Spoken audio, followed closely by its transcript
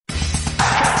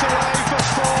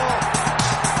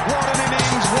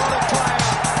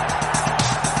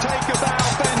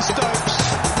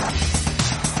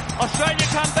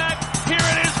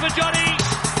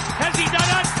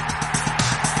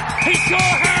sure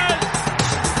has.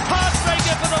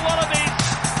 Heartbreaker for the Wallabies.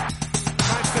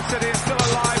 Manchester City is still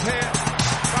alive here.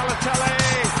 Balotelli,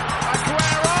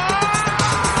 Aguero!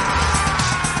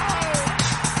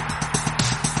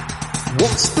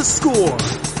 What's the score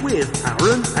with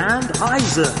Aaron and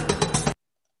Isaac?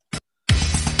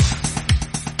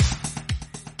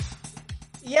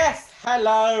 Yes,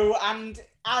 hello, and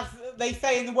as they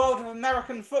say in the world of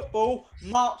American football,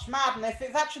 March Madness,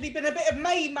 it's actually been a bit of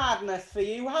May Madness for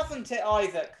you, hasn't it,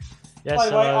 Isaac? Yes, By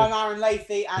the way, I'm Aaron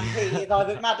Lacey, and he is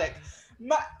Isaac Maddock.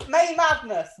 May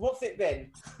Madness, what's it been?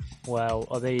 Well,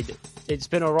 I mean, it's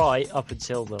been all right up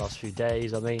until the last few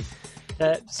days. I mean,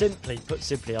 simply,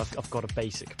 I've got a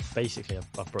basically,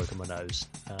 I've broken my nose.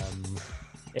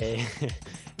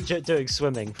 Doing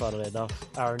swimming, funnily enough.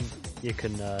 Aaron, you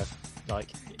can,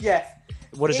 Yes.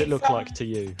 What does it look like to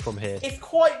you from here? It's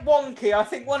quite wonky. I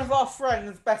think one of our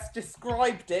friends best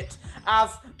described it as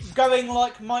going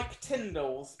like Mike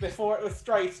Tyndall's before it was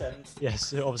straightened.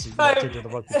 Yes, obviously Mike Tyndall, the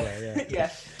rugby player, yeah.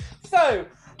 Yes. So,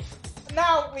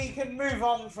 now we can move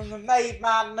on from the May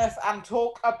Madness and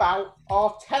talk about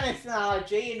our tennis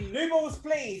analogy in New Balls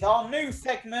Please, our new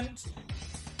segment.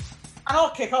 And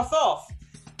I'll kick us off.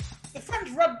 The French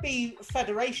Rugby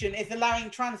Federation is allowing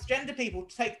transgender people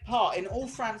to take part in all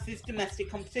France's domestic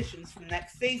competitions from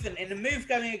next season in a move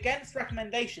going against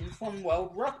recommendations from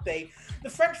World Rugby. The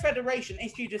French Federation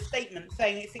issued a statement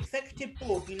saying its executive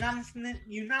board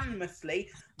unanimously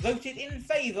voted in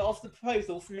favour of the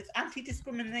proposal from its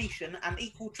Anti-Discrimination and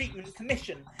Equal Treatment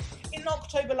Commission. In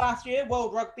October last year,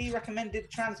 World Rugby recommended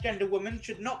transgender women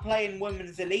should not play in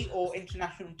women's elite or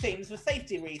international teams for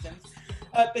safety reasons,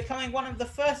 becoming one of the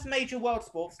first major world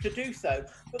sports to do so.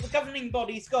 But the governing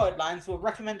body's guidelines were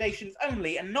recommendations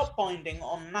only and not binding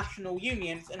on national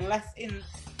unions unless in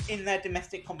their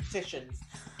domestic competitions.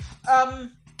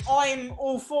 I'm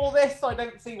all for this. I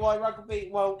don't see why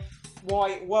World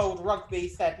Rugby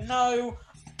said no.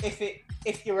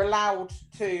 If you're allowed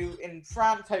to in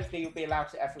France, hopefully you'll be allowed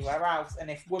to everywhere else. And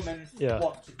if women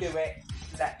want to do it,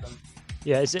 let them.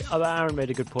 Yeah, Aaron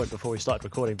made a good point before we started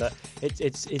recording, but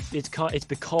it's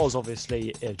because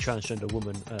obviously a transgender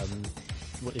woman,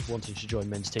 if wanting to join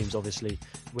men's teams, obviously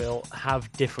will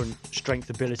have different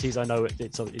strength abilities. I know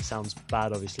it sounds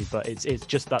bad, obviously, but it's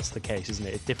just that's the case, isn't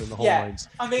it? It's different the hormones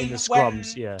in the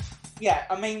scrums. Yeah,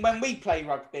 I mean when we play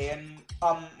rugby and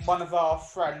one of our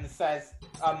friends says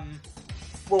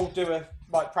we'll do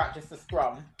practice the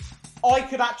scrum. I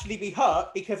could actually be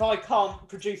hurt because I can't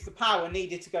produce the power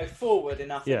needed to go forward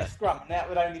enough in a scrum. And that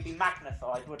would only be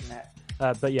magnified, wouldn't it?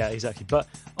 But yeah, exactly. But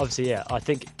obviously, I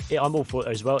think I'm all for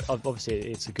it as well. Obviously,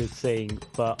 it's a good thing,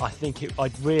 but I think I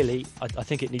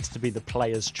think it needs to be the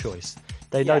player's choice.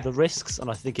 They know the risks, and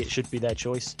I think it should be their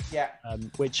choice. Yeah.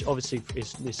 Which obviously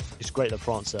is great that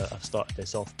France have started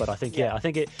this off. But I think I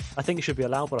think it should be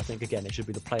allowed. But I think again, it should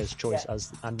be the player's choice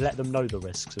and let them know the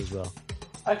risks as well.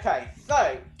 Okay,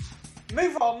 so.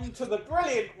 Move on to the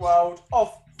brilliant world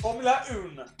of Formula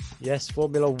 1. Yes,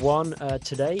 Formula 1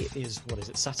 today is,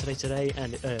 Saturday today,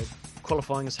 and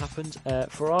qualifying has happened.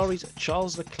 Ferrari's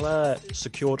Charles Leclerc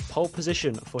secured pole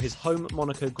position for his home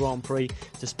Monaco Grand Prix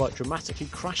despite dramatically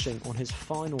crashing on his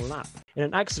final lap. In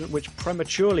an accident which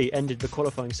prematurely ended the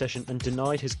qualifying session and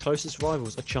denied his closest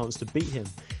rivals a chance to beat him.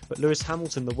 But Lewis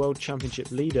Hamilton, the World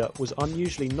Championship leader, was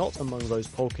unusually not among those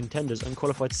pole contenders and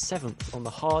qualified 7th on the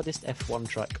hardest F1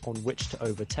 track on which to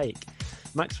overtake.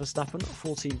 Max Verstappen,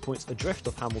 14 points adrift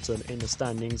of Hamilton in the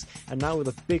standings, and now with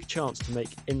a big chance to make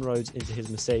inroads into his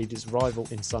Mercedes rival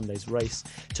in Sunday's race,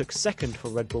 took second for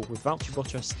Red Bull with Valtteri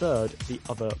Bottas third, the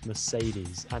other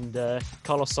Mercedes. And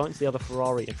Carlos Sainz, the other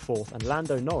Ferrari, in fourth, and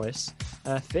Lando Norris,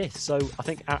 fifth. So I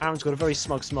think Aaron's got a very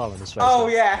smug smile on his face. Oh,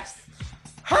 yes.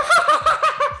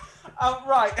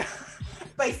 Right.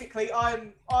 Basically,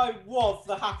 I was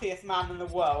the happiest man in the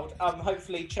world.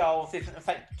 Hopefully Charles isn't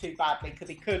affected too badly because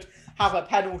he could have a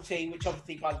penalty, which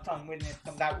obviously by the time Williams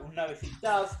comes out we'll know if he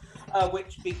does,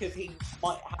 because he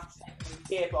might have to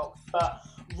take a gearbox. But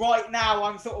right now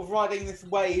I'm sort of riding this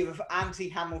wave of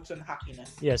anti-Hamilton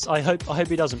happiness. Yes, I hope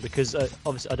he doesn't, because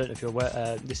obviously I don't know if you're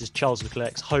aware, this is Charles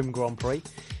Leclerc's home Grand Prix.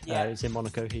 It's in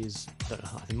Monaco. He's, I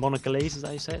think Monegalese, is that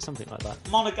how you say it? Something like that.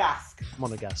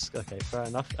 Monegasque. Okay, fair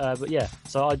enough. But yeah,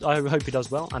 so I hope he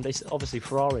does well. And it's, obviously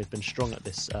Ferrari have been strong at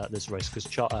this race because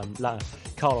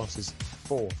Carlos is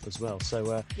fourth as well.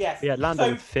 So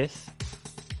Lando fifth.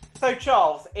 So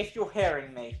Charles, if you're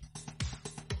hearing me,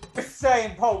 just stay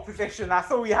in pole position. That's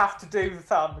all you have to do,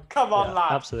 son. Come on,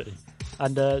 lad. Absolutely.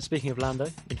 And speaking of Lando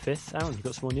in fifth, Aaron, you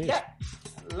got some more news? Yeah.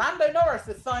 Lando Norris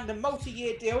has signed a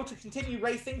multi-year deal to continue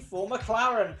racing for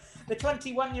McLaren. The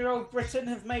 21-year-old Briton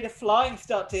has made a flying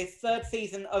start to his third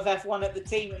season of F1 at the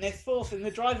team and his fourth in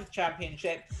the Drivers'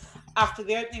 Championship after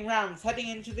the opening rounds heading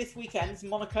into this weekend's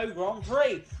Monaco Grand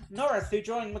Prix. Norris, who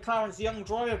joined McLaren's Young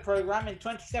Driver programme in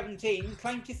 2017,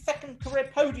 claimed his second career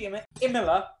podium at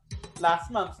Imola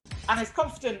last month and is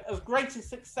confident of greater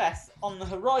success on the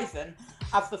horizon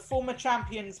as the former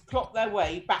champions plot their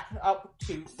way back up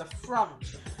to the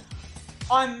front.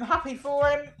 I'm happy for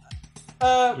him.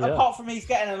 Apart from he's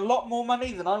getting a lot more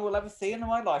money than I will ever see in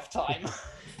my lifetime.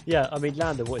 Yeah, I mean,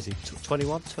 Lando, what is he,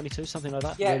 21, 22, something like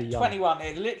that? Yeah, really young. 21.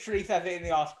 It literally says it in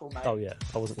the article, mate. Oh, yeah,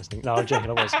 I wasn't listening. No, I'm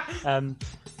joking, I was.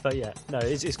 But yeah, no,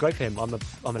 it's great for him. I'm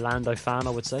a Lando fan,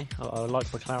 I would say. I like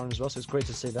McLaren as well, so it's great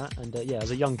to see that. And yeah, as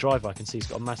a young driver, I can see he's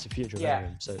got a massive future ahead of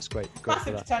him, so it's great Massive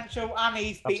for that. potential, and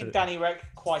he's beaten Danny Rick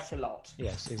quite a lot.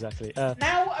 Yes, exactly.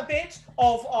 Now a bit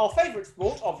of our favourite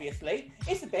sport, obviously.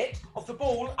 It's a bit of the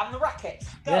ball and the racket.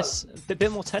 Go. Yes, a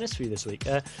bit more tennis for you this week.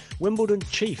 Wimbledon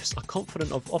Chiefs are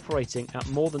confident of operating at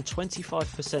more than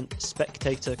 25%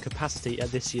 spectator capacity at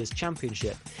this year's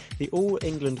championship. The All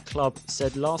England club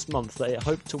said last month that it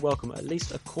hoped to welcome at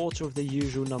least a quarter of the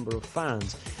usual number of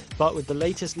fans. But with the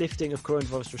latest lifting of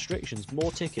coronavirus restrictions, more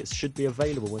tickets should be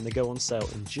available when they go on sale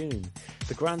in June.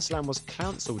 The Grand Slam was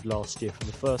cancelled last year for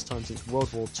the first time since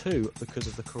World War II because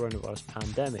of the coronavirus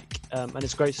pandemic. And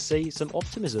it's great to see some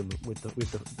optimism with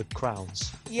the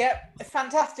crowds. Yep, a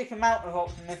fantastic amount of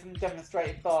optimism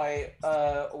demonstrated by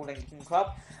All England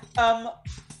Club. I'm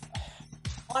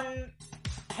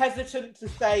hesitant to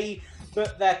say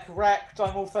that they're correct.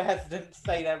 I'm also hesitant to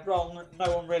say they're wrong.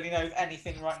 No one really knows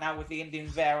anything right now with the Indian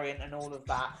variant and all of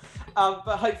that.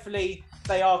 But hopefully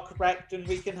they are correct and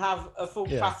we can have a full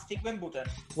capacity Wimbledon.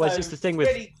 Well, it's just the thing with...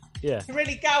 To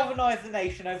really galvanise the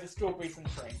nation over strawberries and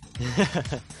cream.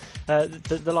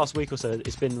 The last week or so,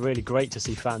 it's been really great to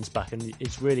see fans back, and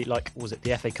it's really was it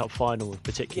the FA Cup final in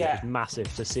particular? It was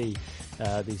massive to see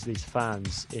these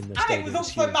fans in the stadium. And it was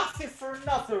also massive for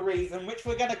another reason, which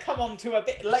we're going to come on to a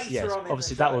bit later on.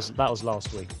 Obviously that was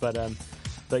last week,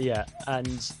 but yeah,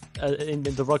 and in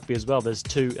the rugby as well, there's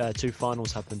two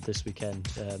finals happened this weekend,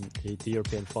 the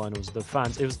European finals. The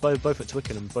fans, it was both at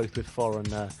Twickenham, both with foreign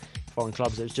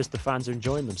clubs. It was just the fans are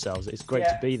enjoying themselves. It's great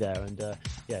to be there, and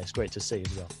it's great to see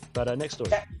as well. But next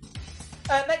story.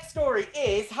 Next story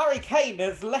is Harry Kane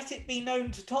has let it be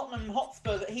known to Tottenham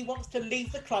Hotspur that he wants to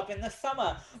leave the club in the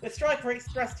summer. The striker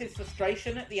expressed his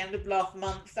frustration at the end of last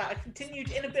month at a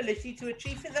continued inability to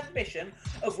achieve his ambition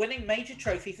of winning major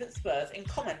trophies at Spurs in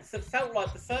comments that felt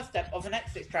like the first step of an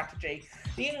exit strategy.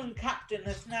 The England captain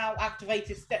has now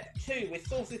activated step 2 with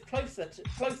sources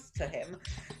close to him,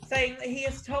 saying that he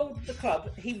has told the club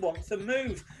he wants a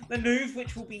move. The news,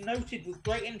 which will be noted with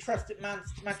great interest at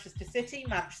Manchester City,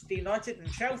 Manchester United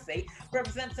and Chelsea,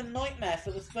 represents a nightmare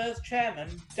for the Spurs chairman,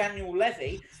 Daniel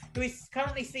Levy, who is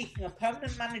currently seeking a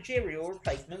permanent managerial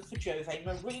replacement for Jose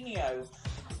Mourinho.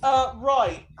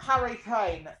 Right, Harry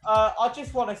Kane. I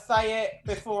just want to say it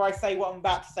before I say what I'm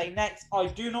about to say next. I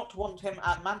do not want him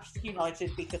at Manchester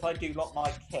United because I do not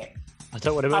like him. I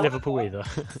don't want him at Liverpool either.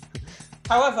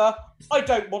 However, I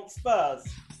don't want Spurs.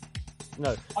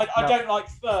 No. I don't like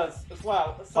Spurs as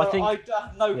well, so I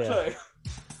have no clue.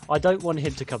 I don't want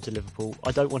him to come to Liverpool.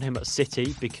 I don't want him at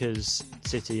City because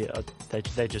City,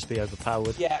 they'd just be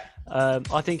overpowered. Yeah.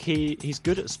 I think he's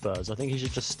good at Spurs. I think he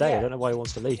should just stay. I don't know why he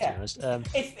wants to leave, to be honest.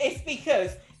 It's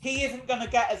because he isn't going to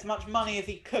get as much money as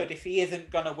he could if he isn't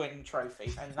going to win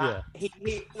trophies. And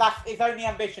that's his only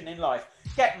ambition in life.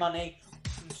 Get money.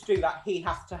 To do that, he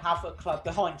has to have a club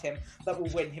behind him that will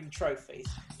win him trophies.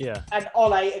 Yeah. And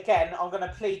Ole, again, I'm going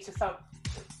to plead to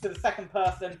the second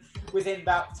person within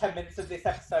about 10 minutes of this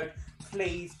episode,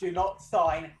 please do not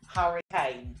sign Harry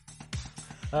Kane.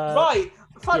 Right,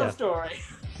 final story.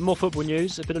 More football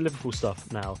news, a bit of Liverpool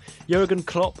stuff now. Jurgen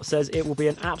Klopp says it will be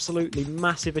an absolutely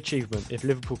massive achievement if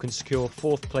Liverpool can secure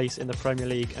 4th place in the Premier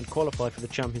League and qualify for the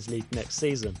Champions League next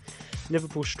season.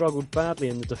 Liverpool struggled badly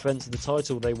in the defence of the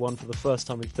title they won for the first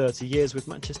time in 30 years, with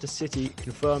Manchester City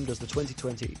confirmed as the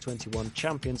 2020-21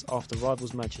 champions after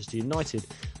rivals Manchester United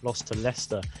lost to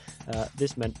Leicester.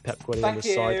 This meant Pep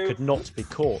Guardiola's side could not be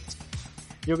caught.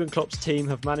 Jurgen Klopp's team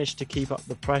have managed to keep up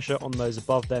the pressure on those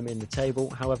above them in the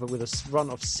table, however with a run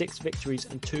of 6 victories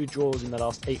and 2 draws in their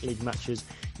last 8 league matches,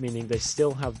 meaning they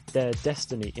still have their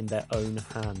destiny in their own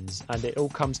hands. And it all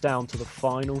comes down to the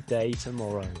final day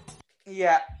tomorrow.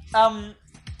 Yeah, to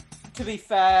be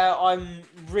fair, I'm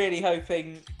really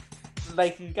hoping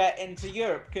they can get into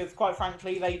Europe because quite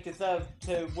frankly they deserve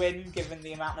to win given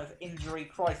the amount of injury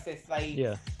crisis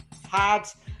they had.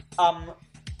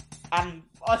 and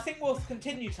I think we'll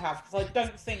continue to have, because I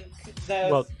don't think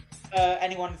there's Well-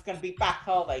 anyone who's going to be back,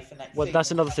 are they, for next Well, season?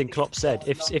 that's another thing Klopp said.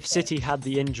 Long If City had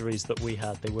the injuries that we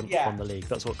had, they wouldn't have won the league.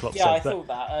 That's what Klopp Yeah, I said. saw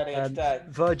that earlier today.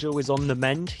 Virgil is on the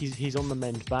mend. He's on the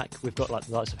mend back. We've got like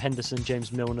the likes of Henderson,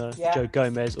 James Milner, Yeah. Joe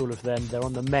Gomez, all of them. They're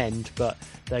on the mend, but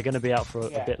they're going to be out for a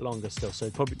Yeah. bit longer still. So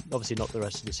probably, obviously, not the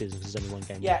rest of the season because there's only one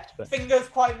game Yeah, left. But fingers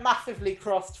quite massively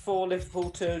crossed for Liverpool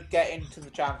to get into the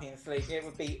Champions League. It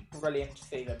would be brilliant to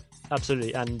see them.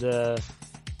 absolutely, and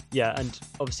yeah, and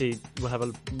obviously we'll have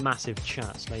a massive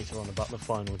chat later on about the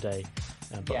final day.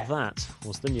 But Yeah. that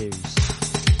was the news.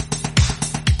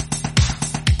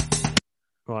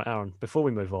 Right, Aaron, before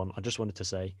we move on, I just wanted to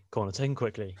say, corner taken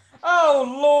quickly. Oh,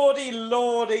 lordy,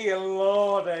 lordy,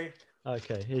 lordy.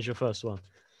 Okay, here's your first one.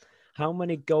 How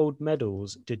many gold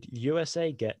medals did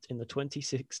USA get in the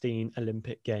 2016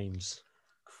 Olympic Games?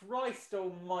 Christ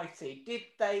almighty, did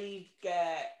they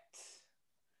get...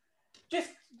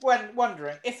 Just when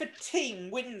wondering, if a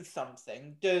team wins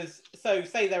something, so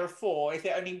say there are 4, is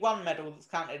it only 1 medal that's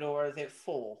counted, or is it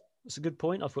 4? That's a good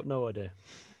point. I've got no idea.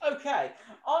 Okay,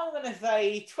 I'm going to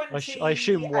say 20. I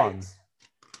assume 1.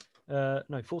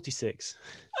 No, 46.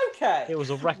 Okay. It was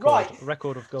a record. Right. A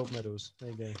record of gold medals.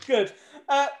 There you go. Good.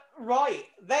 Right,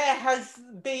 there has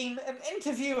been an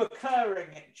interview occurring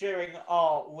during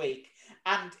our week,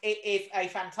 and it is a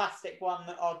fantastic one.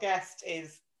 Our guest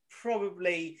is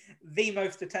probably the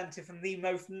most attentive and the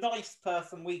most nice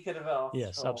person we could have asked.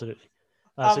 Yes, for. absolutely.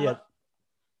 So yeah,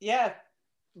 Yeah,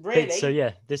 really. So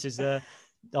yeah, this is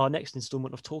our next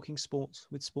instalment of Talking Sports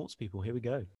with Sports People. Here we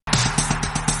go.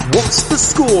 What's the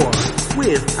score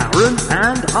with Aaron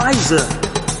and Isaac?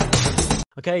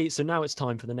 Okay, so now it's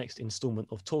time for the next instalment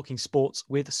of Talking Sports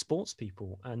with Sports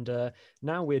People. And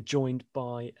now we're joined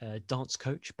by dance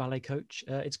coach, ballet coach.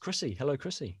 It's Chrissy. Hello,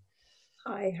 Chrissy.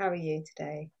 Hi, how are you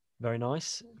today? Very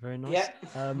nice, very nice.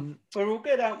 Yeah, we're all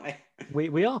good, aren't we?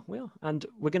 We are. And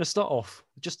we're going to start off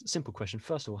with just a simple question.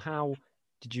 First of all, how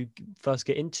did you first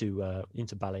get into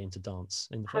ballet, into dance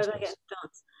in the How first did I place? get into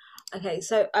dance? Okay,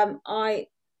 so I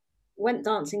went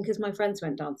dancing because my friends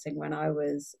went dancing when I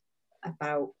was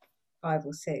about 5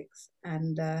 or 6,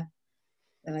 and then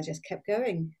I just kept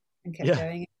going and kept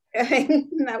going and going,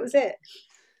 and that was it.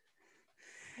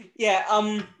 Yeah,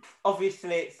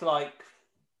 obviously it's like,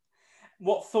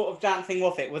 what sort of dancing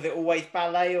was it? Was it always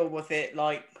ballet, or was it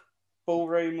like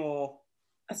ballroom, or?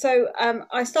 So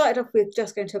I started off with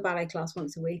just going to a ballet class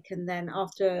once a week, and then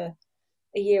after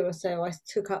a year or so I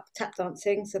took up tap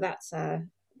dancing. So that's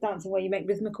dancing where you make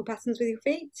rhythmical patterns with your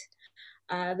feet.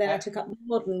 Then I took up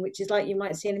modern, which is like you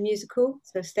might see in a musical,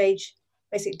 so stage,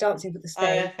 basic dancing for the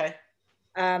stage. Oh, okay.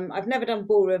 I've never done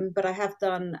ballroom, but I have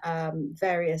done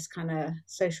various kind of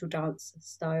social dance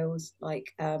styles,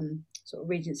 like sort of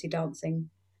Regency dancing,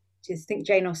 which is, think,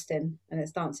 Jane Austen, and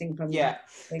it's dancing from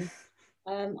thing.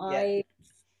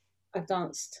 I've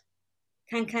danced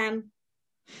can.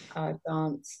 I've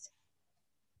danced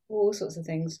all sorts of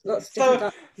things. Lots of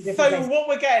different dances. So what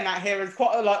we're getting at here is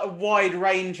quite a wide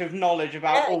range of knowledge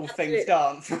about all things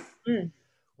dance.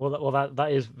 Well,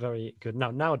 that is very good.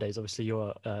 Now, nowadays, obviously,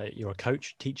 you're a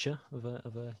coach, teacher of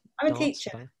a. I'm a dance teacher.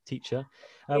 band, teacher.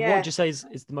 What would you say is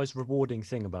the most rewarding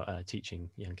thing about teaching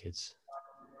young kids?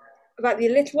 About the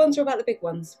little ones or about the big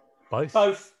ones? Both.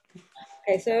 Both.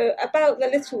 Okay, so about the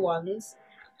little ones,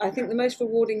 I think the most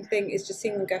rewarding thing is just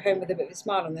seeing them go home with a bit of a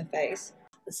smile on their face.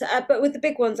 So, but with the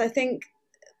big ones, I think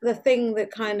the thing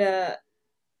that kind of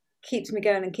keeps me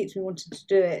going and keeps me wanting to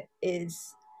do it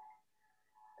is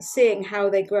seeing how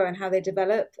they grow and how they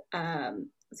develop.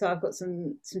 So I've got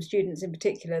some students in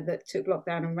particular that took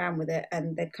lockdown and ran with it,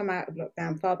 and they've come out of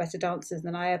lockdown far better dancers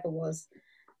than I ever was.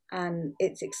 And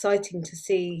it's exciting to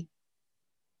see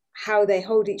how they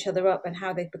hold each other up and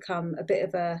how they've become a bit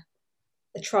of a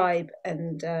tribe,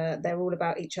 and they're all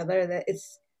about each other.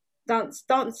 It's dance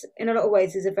in a lot of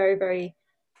ways is a very, very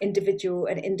individual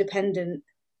and independent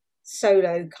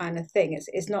solo kind of thing.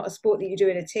 It's not a sport that you do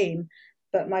in a team,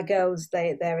 but my girls,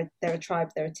 they're a tribe,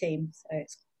 they're a team. So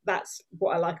that's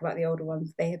what I like about the older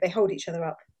ones. They hold each other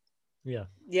up.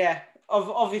 Yeah.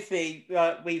 Obviously,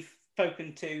 we've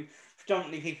spoken to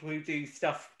predominantly people who do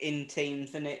stuff in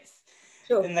teams, and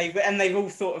they've all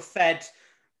sort of said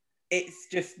it's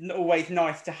just always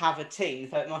nice to have a team.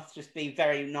 So it must just be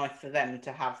very nice for them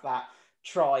to have that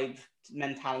tribe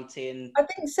mentality. And I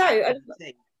think so.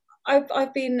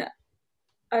 I've been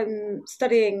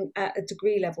studying at a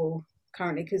degree level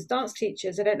currently, because dance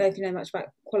teachers, I don't know if you know much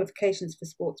about qualifications for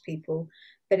sports people,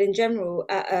 but in general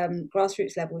at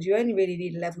grassroots levels you only really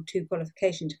need a level 2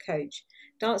 qualification to coach.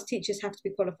 Dance teachers have to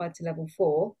be qualified to level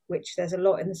 4, which there's a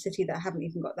lot in the city that haven't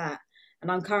even got that,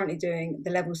 and I'm currently doing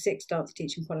the level 6 dance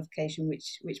teaching qualification,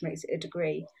 which makes it a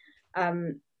degree.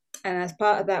 And as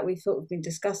part of that, we've sort of been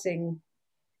discussing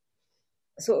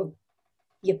sort of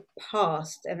your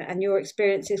past and your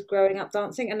experiences growing up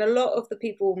dancing. And a lot of the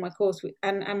people in my course,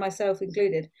 and myself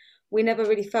included, we never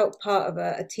really felt part of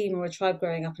a team or a tribe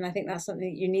growing up. And I think that's something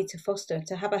that you need to foster,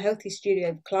 to have a healthy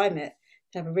studio climate,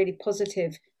 to have a really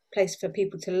positive place for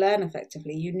people to learn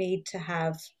effectively. You need to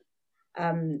have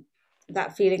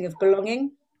that feeling of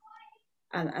belonging,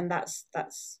 and that's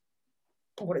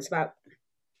what it's about.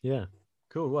 Yeah,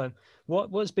 cool. Well,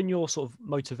 what's been your sort of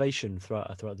motivation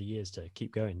throughout the years to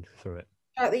keep going through it?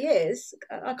 Throughout the years,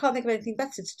 I can't think of anything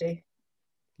better to do.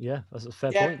 Yeah, that's a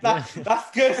fair Yeah, point.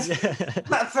 that's good. Yeah.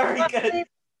 That's very good.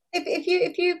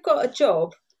 If you've got a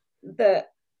job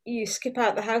that you skip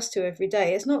out the house to every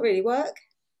day, it's not really work.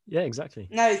 Yeah, exactly.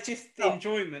 No, it's just the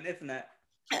enjoyment, isn't it?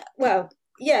 Well,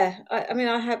 yeah. I mean,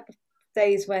 I have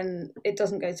days when it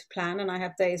doesn't go to plan, and I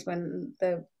have days when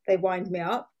they wind me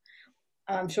up.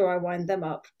 I'm sure I wind them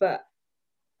up, but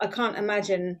I can't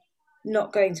imagine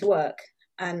not going to work.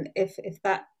 And if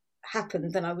that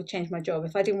happened, then I would change my job.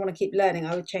 If I didn't want to keep learning,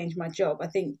 I would change my job. I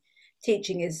think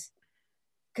teaching is,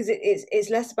 because it's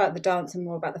less about the dance and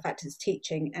more about the fact it's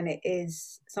teaching, and it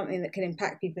is something that can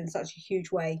impact people in such a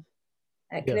huge way.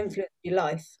 It can influence your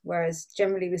life, whereas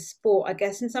generally with sport, I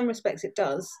guess in some respects it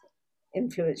does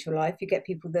influence your life. You get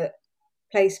people that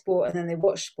play sport and then they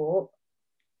watch sport,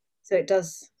 so it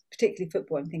does, particularly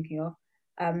football I'm thinking of.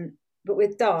 But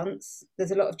with dance,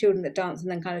 there's a lot of children that dance and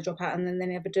then kind of drop out and then they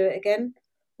never do it again.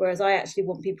 Whereas I actually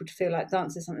want people to feel like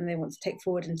dance is something they want to take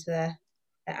forward into their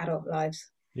adult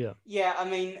lives. Yeah. Yeah, I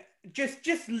mean, just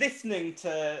listening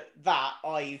to that,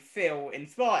 I feel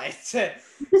inspired to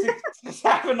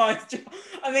have a nice job.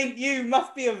 I mean, you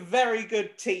must be a very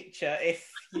good teacher if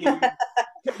you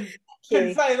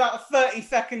can say about 30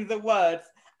 seconds of words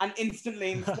and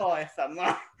instantly inspire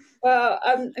someone. Well,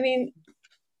 I mean,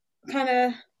 kind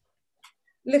of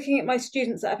looking at my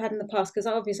students that I've had in the past, because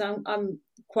obviously I'm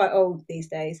quite old these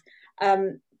days. But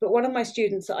one of my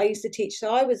students that I used to teach,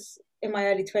 so I was in my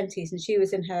early 20s and she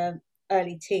was in her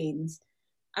early teens,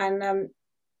 and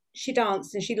she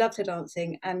danced and she loved her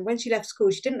dancing. And when she left school,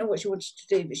 she didn't know what she wanted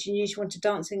to do, but she knew she wanted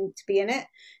dancing to be in it.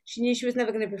 She knew she was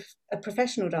never going to be a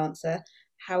professional dancer.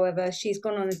 However, she's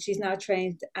gone on and she's now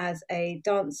trained as a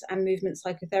dance and movement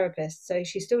psychotherapist. So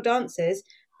she still dances,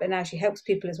 but now she helps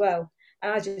people as well.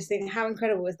 And I just think, how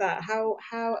incredible is that?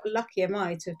 How lucky am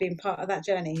I to have been part of that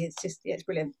journey? It's just, it's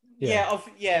brilliant. Yeah.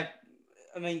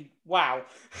 I mean, wow.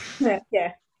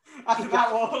 Yeah. That's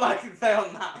about all I can say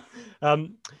on that.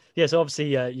 Yeah, so obviously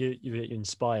you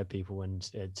inspire people and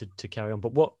to carry on.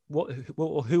 But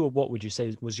who or what would you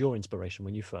say was your inspiration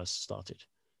when you first started?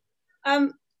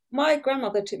 My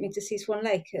grandmother took me to see Swan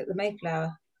Lake at the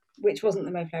Mayflower, which wasn't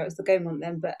the Mayflower, it was the Gaumont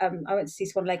then. But I went to see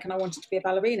Swan Lake and I wanted to be a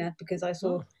ballerina because I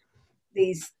saw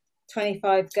these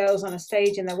 25 girls on a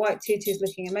stage in their white tutus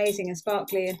looking amazing and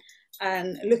sparkly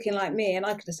and looking like me. And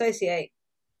I could associate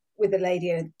with a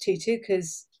lady in a tutu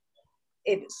because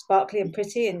it's sparkly and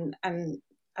pretty. And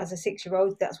as a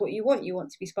 6-year-old, that's what you want. You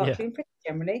want to be sparkly and pretty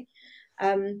generally.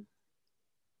 And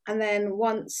then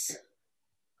once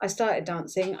I started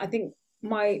dancing, I think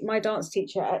my dance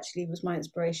teacher actually was my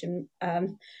inspiration. I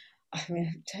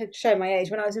mean, to show my age,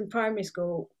 when I was in primary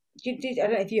school, I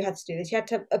don't know if you had to do this. You had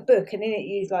to have a book, and in it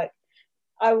you like,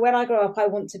 when I grow up, I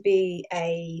want to be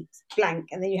a blank,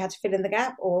 and then you had to fill in the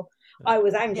gap. Or I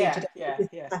was angry today.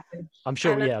 Yeah. I'm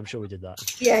sure we did that.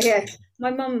 Yeah.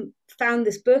 My mum found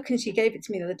this book and she gave it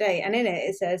to me the other day, and in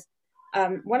it says,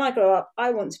 "When I grow up,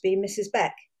 I want to be Mrs.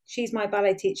 Beck. She's my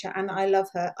ballet teacher, and I love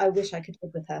her. I wish I could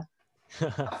live with her."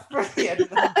 Brilliant.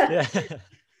 Yeah.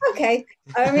 Okay.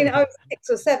 I mean, I was 6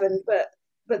 or 7, but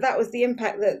that was the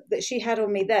impact that she had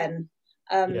on me then.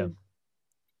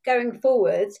 Going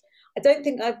forward, I don't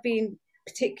think I've been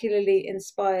particularly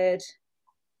inspired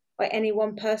by any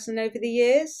one person over the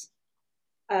years,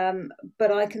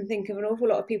 but I can think of an awful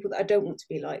lot of people that I don't want to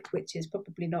be like, which is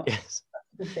probably not a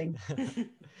good thing.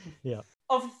 Yeah.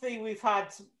 Obviously, we've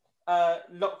had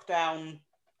lockdown.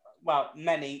 Well,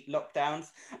 many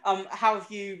lockdowns. How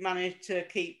have you managed to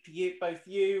keep both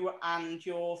you and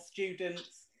your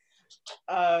students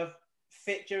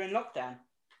fit during lockdown?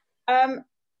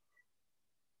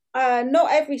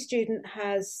 Not every student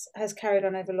has carried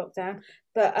on over lockdown,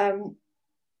 but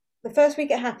the first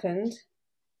week it happened,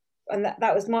 and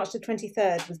that was March the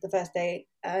 23rd was the first day,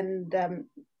 and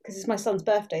because it's my son's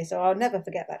birthday, so I'll never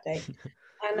forget that day.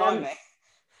 And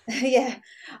yeah,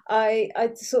 I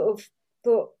sort of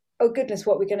thought, oh goodness,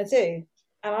 what are we going to do?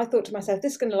 And I thought to myself,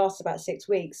 this is going to last about 6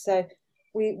 weeks. So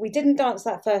we didn't dance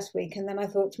that first week, and then I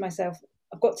thought to myself,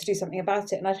 I've got to do something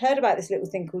about it. And I'd heard about this little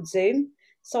thing called Zoom,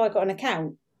 so I got an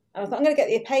account. And I thought, I'm going to get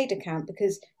the paid account,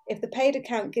 because if the paid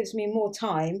account gives me more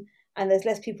time and there's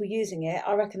less people using it,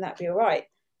 I reckon that'd be all right.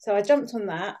 So I jumped on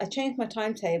that. I changed my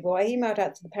timetable. I emailed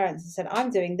out to the parents and said, I'm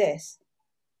doing this.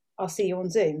 I'll see you on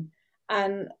Zoom.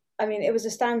 And I mean, it was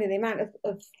astounding the amount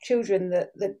of children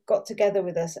that got together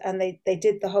with us, and they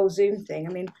did the whole Zoom thing.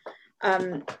 I mean,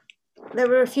 there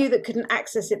were a few that couldn't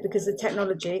access it because of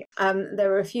technology. There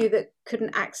were a few that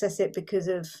couldn't access it because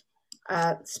of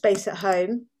space at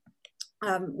home,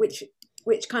 which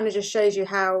kind of just shows you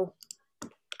how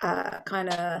kind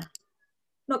of,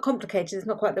 not complicated, it's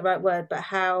not quite the right word, but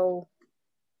how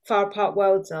far apart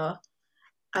worlds are.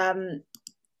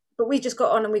 But we just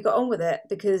got on, and we got on with it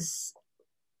because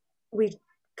we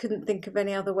couldn't think of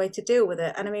any other way to deal with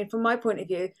it. And I mean, from my point of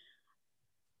view,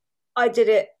 I did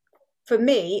it for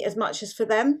me as much as for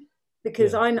them,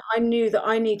 because I knew that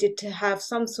I needed to have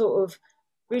some sort of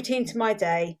routine to my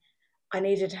day. I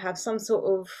needed to have some sort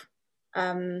of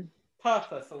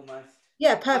purpose, almost.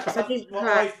 Yeah, purpose. That's what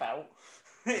I felt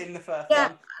in the first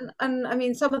one. And I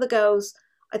mean, some of the girls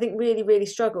I think really, really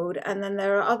struggled, and then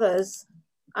there are others,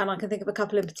 and I can think of a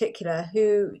couple in particular,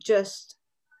 who just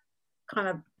kind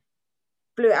of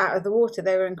blew it out of the water.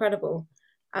 They were incredible,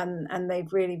 and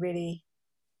they've really, really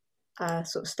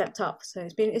sort of stepped up. So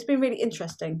it's been really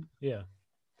interesting. Yeah.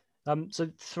 So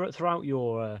throughout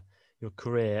your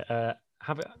career,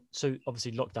 so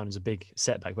obviously lockdown is a big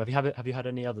setback. But have you had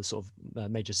any other sort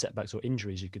of major setbacks or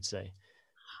injuries, you could say?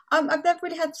 I've never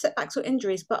really had setbacks or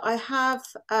injuries, but I have.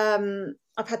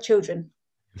 I've had children,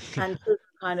 and children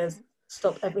kind of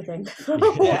stop everything for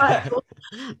a while.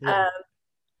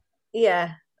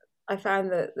 I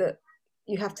found that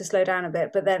you have to slow down a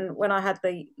bit. But then when I had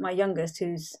my youngest,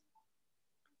 who's,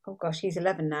 oh gosh, he's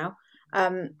 11 now,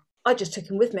 I just took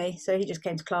him with me, so he just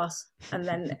came to class, and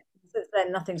then since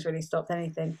then nothing's really stopped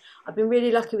anything. I've been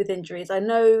really lucky with injuries. I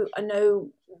know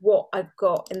what I've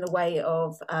got in the way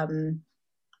of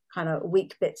kind of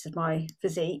weak bits of my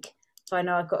physique. So I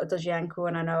know I've got a dodgy ankle,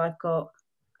 and I know I've got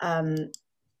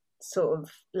sort of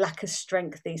lack of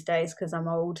strength these days because I'm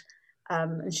old,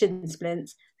 and shin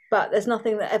splints. But there's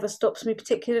nothing that ever stops me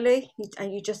particularly,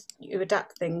 and you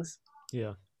adapt things.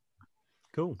 Yeah.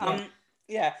 Cool.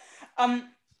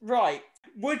 Right.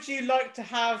 Would you like to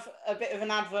have a bit of an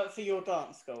advert for your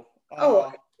dance school?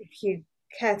 Oh, if you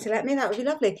care to let me, that would be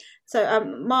lovely. So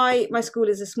my school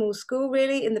is a small school,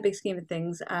 really, in the big scheme of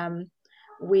things.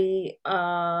 We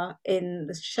are in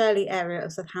the Shirley area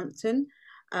of Southampton.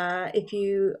 If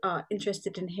you are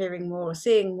interested in hearing more or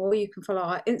seeing more, you can follow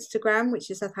our Instagram,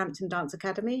 which is Southampton Dance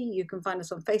Academy. You can find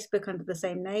us on Facebook under the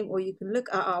same name, or you can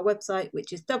look at our website,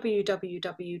 which is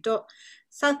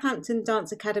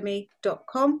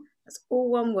www.southamptondanceacademy.com. That's all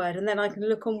one word. And then I can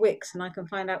look on Wix and I can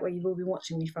find out where you will be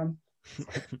watching me from.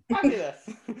 Fabulous.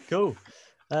 Cool.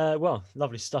 Well,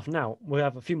 lovely stuff. Now, we'll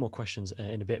have a few more questions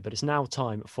in a bit, but it's now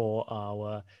time for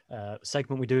our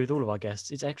segment we do with all of our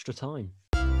guests. It's Extra Time.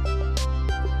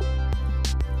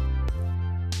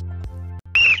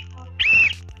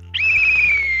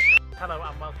 Hello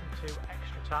and welcome to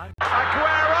Extra Time.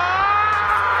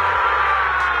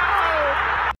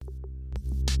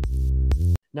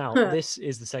 Now, this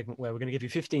is the segment where we're going to give you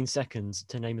 15 seconds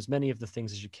to name as many of the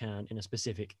things as you can in a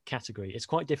specific category. It's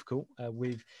quite difficult.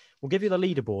 We'll give you the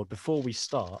leaderboard before we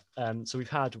start. So we've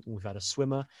had a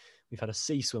swimmer, we've had a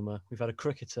sea swimmer, we've had a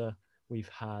cricketer, we've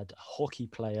had a hockey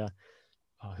player.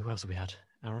 Oh, who else have we had,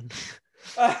 Aaron?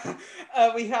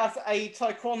 We have a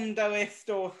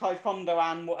taekwondoist or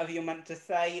taekwondoan, whatever you're meant to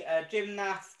say, a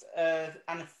gymnast, and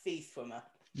a sea swimmer.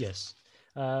 Yes.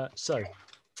 So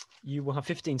you will have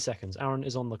 15 seconds. Aaron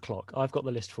is on the clock. I've got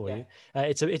the list for you.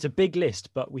 It's a big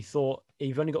list, but we thought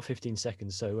you've only got 15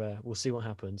 seconds, so we'll see what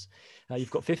happens. You've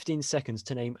got 15 seconds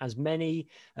to name as many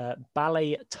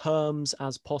ballet terms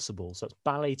as possible. So it's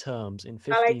ballet terms in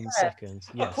 15 seconds.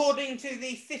 Yes. According to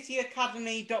the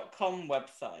cityacademy.com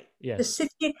website. Yes. The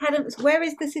City Academy. Where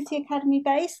is the City Academy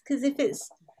based? Because if it's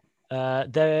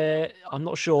I'm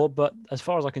not sure, but as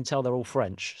far as I can tell, they're all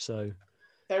French. So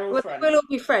they're all French. We'll all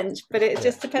be French, but it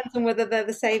just depends on whether they're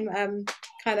the same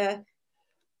kind of.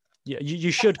 Yeah,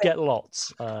 you should get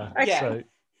lots. So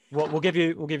we'll give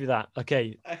you that.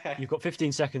 Okay. You've got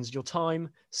 15 seconds. Your time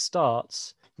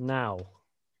starts now.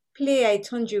 Plié,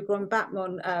 tendu, grand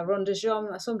battement, rond de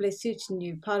jambe, assemblée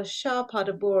soutenue, pas de chat, pas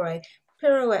de bourrée,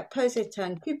 pirouette, posé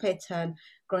turn, coupé turn,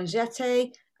 grand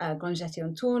jeté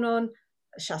en tournant,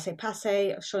 chassé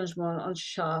passé, changement en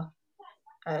chat,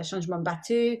 changement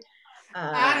battu.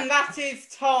 And that is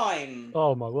time.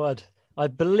 Oh my word! I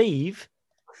believe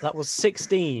that was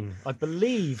 16.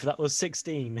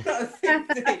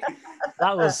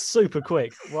 That was super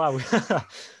quick. Wow.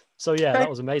 So yeah, that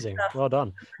was amazing. Well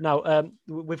done. Now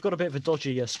we've got a bit of a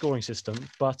dodgy scoring system,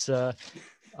 but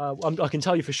I can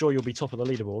tell you for sure you'll be top of the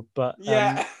leaderboard. But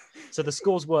Yeah. so the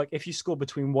scores work. If you score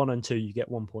between 1 and 2, you get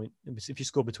 1 point. If you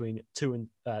score between 3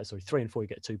 and 4, you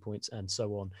get 2 points, and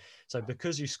so on. So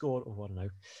because you scored, I don't know,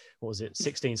 what was it,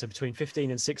 16? So between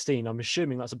 15 and 16, I'm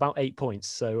assuming that's about 8 points.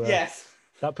 So Yes.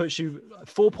 that puts you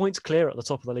 4 points clear at the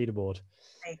top of the leaderboard.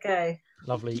 There you go.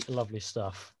 Lovely, lovely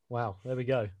stuff. Wow, there we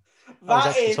go. That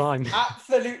extra is time.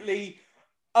 absolutely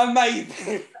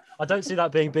amazing. I don't see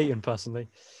that being beaten personally.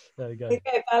 There we go. There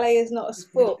you go. Ballet is not a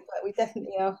sport, but we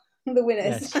definitely are the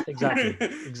winners. Yes,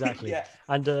 exactly. Yeah.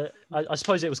 And I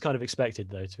suppose it was kind of expected,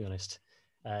 though, to be honest,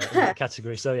 in that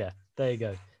category. So yeah, there you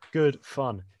go. Good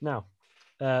fun. Now,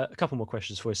 a couple more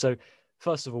questions for you. So,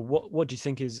 first of all, what do you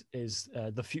think is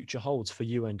the future holds for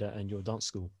you and your dance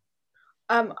school?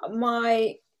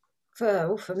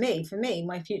 For me,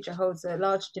 my future holds a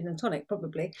large gin and tonic,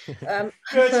 probably.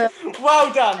 Good.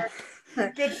 Well done.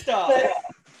 Good start.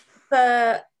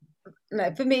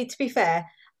 For me, to be fair,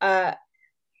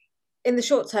 in the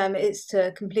short term, it's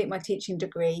to complete my teaching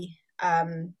degree,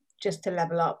 just to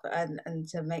level up and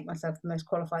to make myself the most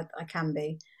qualified that I can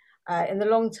be. In the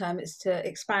long term, it's to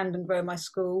expand and grow my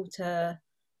school, to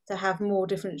have more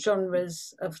different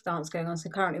genres of dance going on. So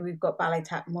currently we've got ballet,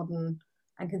 tap, modern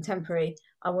and contemporary.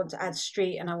 I want to add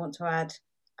street, and I want to add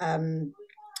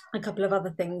a couple of other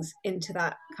things into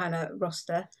that kind of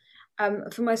roster.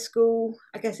 For my school,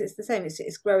 I guess it's the same.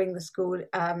 It's growing the school,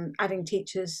 adding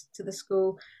teachers to the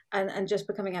school, and just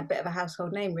becoming a bit of a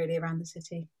household name really around the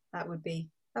city. That would be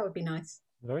nice.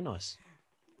 Very nice.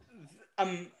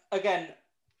 Again,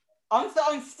 I've got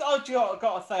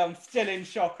to say I'm still in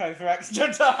shock over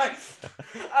extra time.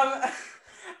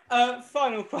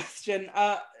 Final question: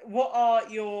 what are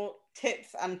your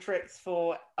tips and tricks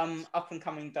for up and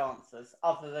coming dancers,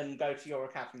 other than go to your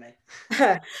academy?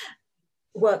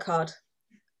 Work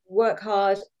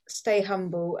hard, stay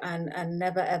humble, and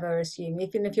never ever assume.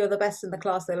 Even if you're the best in the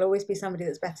class, there'll always be somebody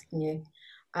that's better than you.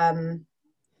 And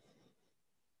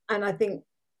I think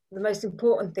the most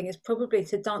important thing is probably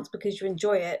to dance because you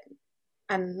enjoy it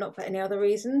and not for any other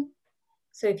reason.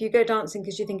 So if you go dancing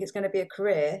because you think it's going to be a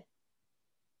career,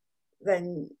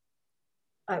 then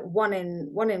one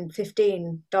in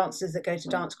 15 dancers that go to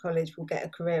dance college will get a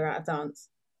career out of dance.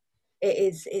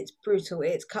 It's brutal,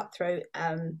 it's cutthroat,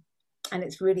 and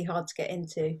it's really hard to get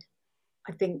into.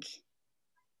 I think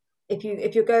if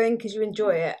you're going because you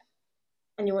enjoy it,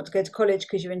 and you want to go to college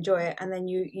because you enjoy it, and then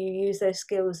you use those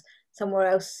skills somewhere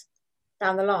else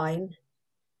down the line,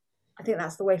 I think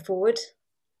that's the way forward.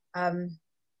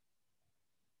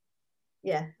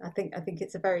 Yeah, I think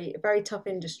it's a very tough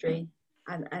industry,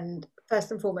 and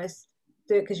first and foremost,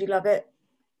 do it because you love it,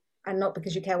 and not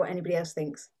because you care what anybody else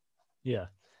thinks. Yeah.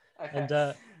 Okay.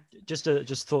 And just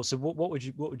thoughts. So what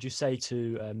would you say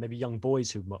to maybe young boys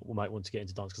who might want to get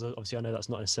into dance? Because obviously I know that's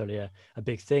not necessarily a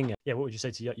big thing. Yeah, what would you say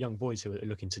to young boys who are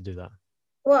looking to do that?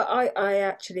 Well, I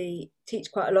actually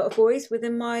teach quite a lot of boys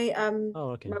within my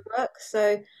my work.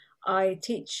 So I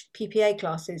teach PPA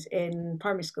classes in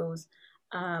primary schools.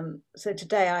 So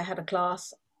today I had a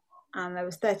class, and there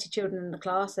was 30 children in the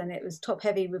class, and it was top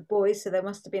heavy with boys. So there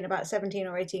must have been about 17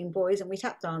 or 18 boys, and we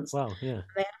tap danced. Wow, yeah.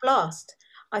 They had a blast.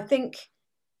 I think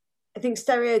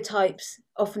stereotypes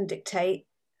often dictate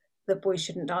that boys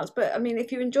shouldn't dance, but I mean, if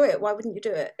you enjoy it, why wouldn't you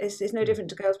do it? It's no different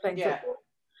to girls playing football.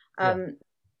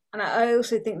 And I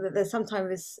also think that there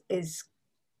sometimes is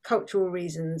cultural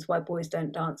reasons why boys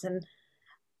don't dance, and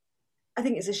I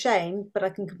think it's a shame, but I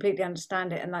can completely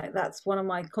understand it. And that's one of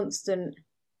my constant,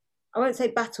 I won't say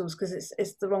battles because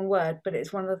it's the wrong word, but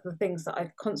it's one of the things that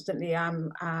I constantly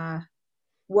am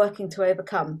working to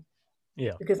overcome.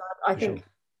 Yeah, because I think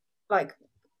like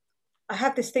I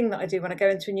have this thing that I do when I go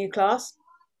into a new class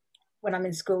when I'm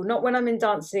in school, not when I'm in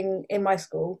dancing in my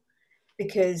school,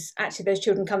 because actually those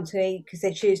children come to me because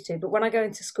they choose to, but when I go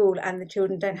into school and the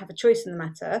children don't have a choice in the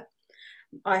matter,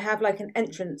 I have like an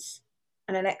entrance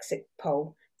and an exit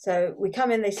poll. So we come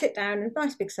in, they sit down in a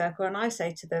nice big circle, and I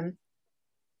say to them,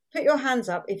 put your hands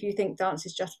up if you think dance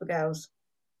is just for girls.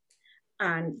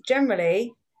 And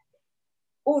generally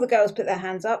all the girls put their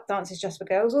hands up, dance is just for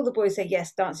girls. All the boys say,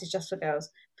 yes, dance is just for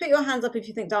girls. Put your hands up if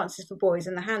you think dance is for boys,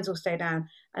 and the hands will stay down.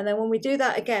 And then when we do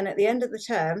that again at the end of the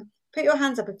term, put your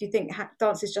hands up if you think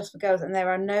dance is just for girls, and there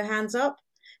are no hands up.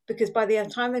 Because by the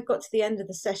time they've got to the end of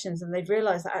the sessions and they've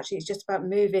realised that actually it's just about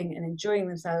moving and enjoying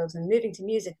themselves and moving to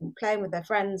music and playing with their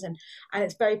friends, and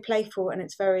it's very playful, and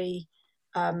it's very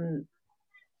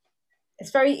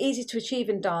easy to achieve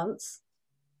in dance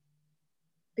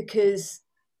because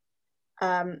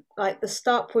like the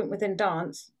start point within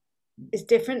dance is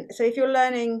different. So if you're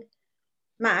learning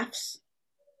maths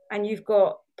and you've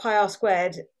got pi r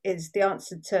squared is the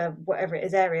answer to whatever it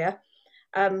is, area,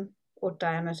 or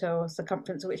diameter or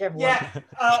circumference or whichever one.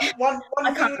 One I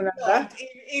thing can't we've remember. learned,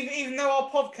 even though our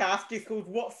podcast is called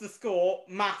What's the Score,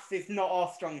 maths is not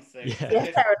our strong suit. Yeah. Yeah,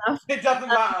 fair enough. It doesn't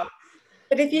matter.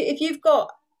 But if you've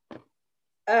got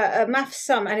a maths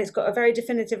sum and it's got a very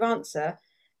definitive answer,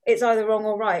 it's either wrong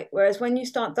or right. Whereas when you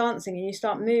start dancing and you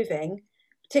start moving,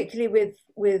 particularly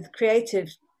with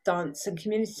creative dance and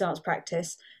community dance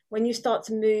practice, when you start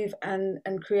to move and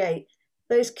create,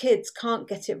 those kids can't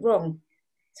get it wrong.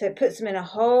 So it puts them in a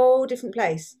whole different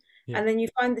place. Yeah. And then you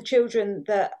find the children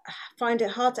that find it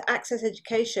hard to access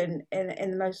education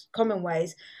in the most common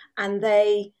ways, and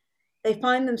they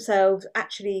find themselves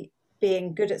actually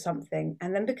being good at something.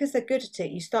 And then because they're good at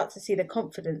it, you start to see their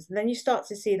confidence, and then you start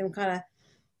to see them kind of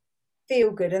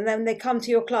feel good. And then they come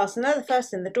to your class and they're the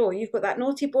first in the door. You've got that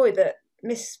naughty boy that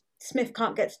Miss Smith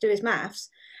can't get to do his maths,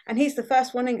 and he's the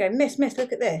first one in going, Miss,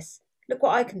 look at this. Look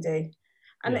what I can do.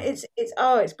 And Yeah.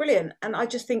 it's brilliant. And I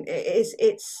just think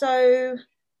it's so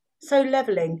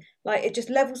leveling. Like, it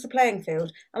just levels the playing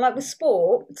field. And like with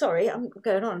sport, sorry, I'm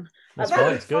going on. That's But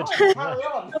fine, it's good. Fine, carry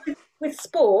on. with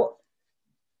sport,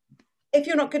 if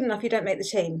you're not good enough, you don't make the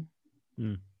team.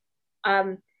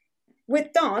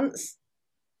 With dance,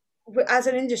 as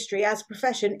an industry, as a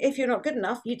profession, if you're not good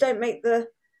enough, you don't make the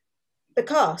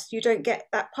cast. You don't get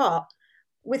that part.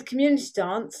 With community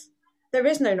dance, there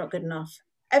is no not good enough.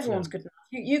 Everyone's good enough.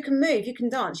 You can move, you can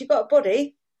dance. You've got a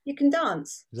body, you can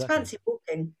dance. Exactly. It's fancy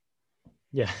walking.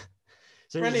 Yeah.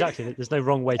 So Brilliant. exactly, there's no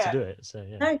wrong way Yeah. to do it. So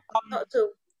yeah. No, not at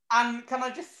all. And can I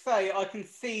just say, I can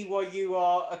see why you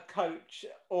are a coach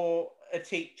or a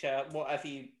teacher, whatever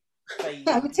you say.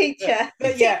 I'm a teacher.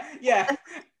 But yeah.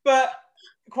 But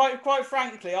quite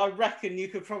frankly, I reckon you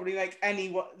could probably make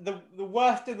the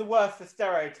worst of the worst for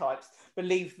stereotypes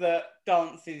believe that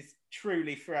dance is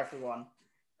truly for everyone.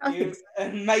 You're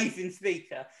an amazing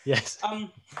speaker. Yes.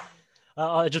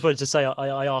 I just wanted to say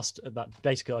I asked about,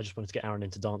 basically I just wanted to get Aaron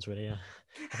into dance, really. Yeah.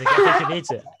 I think he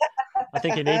needs it. I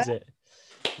think he needs it.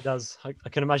 He does. I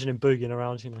can imagine him boogieing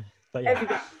around, But yeah.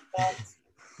 Everybody dance.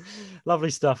 Lovely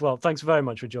stuff. Well, thanks very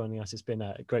much for joining us. It's been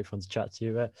great fun to chat to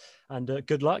you, and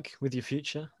good luck with your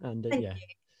future. And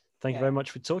thank you very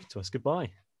much for talking to us. Goodbye.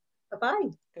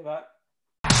 Bye-bye. Goodbye.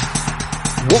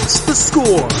 What's the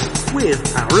Score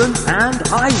with Aaron and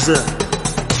Isaac.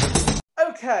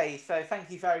 Okay, so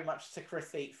thank you very much to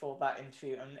Chris Eat for that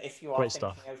interview. And if you are Great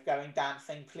thinking stuff. of going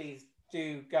dancing, please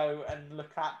do go and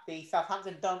look at the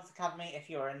Southampton Dance Academy if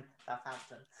you're in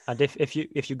Southampton. And if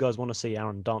you guys want to see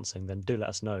Aaron dancing, then do let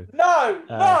us know. No,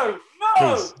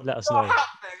 Please let us not know.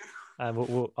 happening.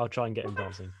 And I'll try and get him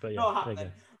dancing. But yeah, Not there you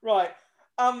happening. go. Right.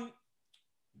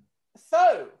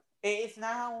 So it is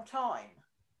now time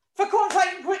for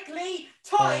Quantification Quickly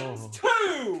times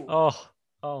 2. Oh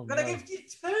I'm no. going to give you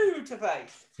 2 to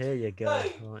face. Here you go. So-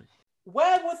 Right.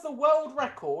 Where was the world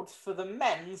record for the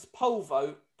men's pole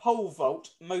vault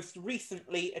most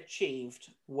recently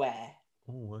achieved? Where?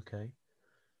 Oh, okay.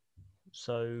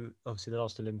 So obviously the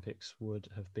last Olympics would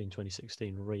have been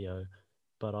 2016 Rio,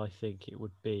 but I think it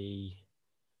would be.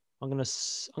 I'm gonna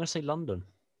say London.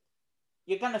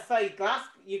 You're going to say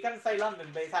Glasgow. You're going to say London,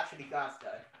 but it's actually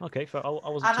Glasgow. Okay, I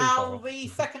wasn't And too far now off. the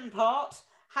second part.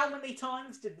 How many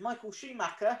times did Michael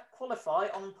Schumacher qualify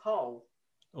on pole?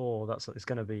 Oh, it's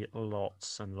going to be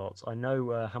lots and lots. I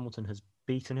know Hamilton has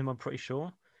beaten him. I'm pretty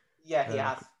sure. Yeah, he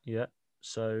has. Yeah.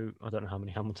 So I don't know how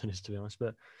many Hamilton is, to be honest,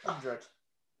 but 100.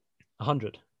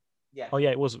 100. Yeah. Oh yeah,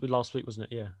 it was last week,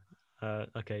 wasn't it? Yeah.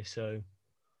 Okay, so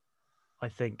I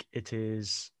think it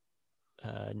is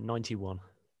 91.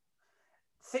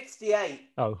 68.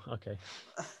 Oh, okay.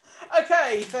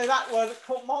 Okay, so that was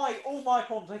all my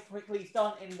content quickly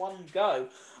done in one go.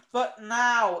 But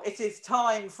now it is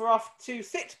time for us to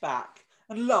sit back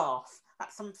and laugh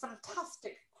at some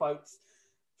fantastic quotes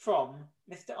from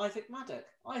Mr. Isaac Maddock.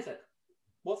 Isaac,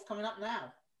 what's coming up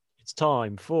now? It's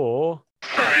time for.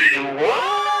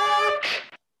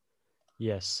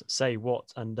 Yes, say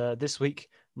what. And this week,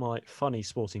 my funny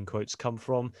sporting quotes come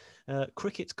from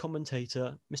cricket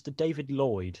commentator Mr. David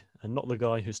Lloyd, and not the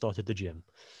guy who started the gym.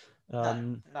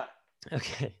 No.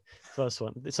 Okay, first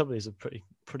one. Some of these are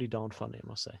pretty darn funny, I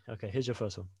must say. Okay, here's your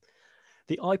first one.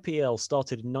 The IPL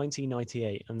started in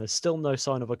 1998, and there's still no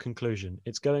sign of a conclusion.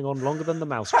 It's going on longer than the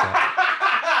mousetrap.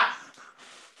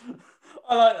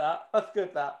 I like that. That's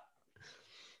good, that.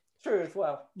 True as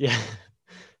well. Yeah.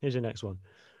 Here's your next one.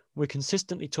 We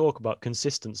consistently talk about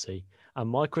consistency, and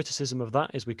my criticism of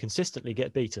that is we consistently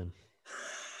get beaten.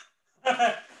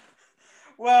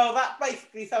 Well, that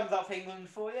basically sums up England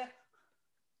for you.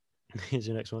 Here's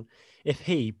your next one. If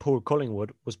he, Paul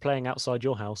Collingwood, was playing outside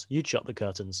your house, you'd shut the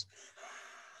curtains.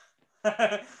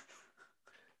 Okay,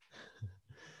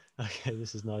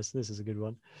 this is nice. This is a good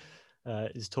one.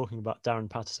 He's talking about Darren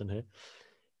Patterson here.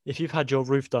 If you've had your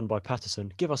roof done by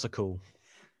Patterson, give us a call.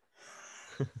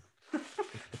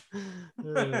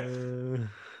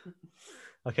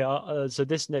 Okay, so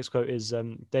this next quote is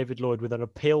David Lloyd with an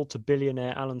appeal to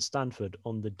billionaire Alan Stanford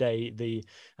on the day the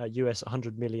US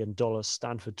 $100 million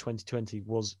Stanford 2020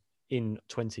 was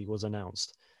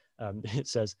announced. It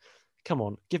says, "Come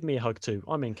on, give me a hug too.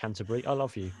 I'm in Canterbury. I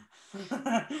love you."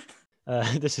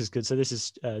 This is good. So this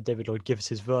is David Lloyd gives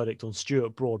his verdict on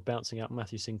Stuart Broad bouncing out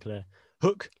Matthew Sinclair.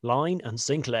 Hook, line, and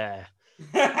Sinclair.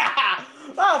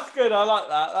 That's good. I like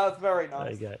that. That's very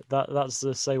nice. There you go. That's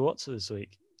the Say What this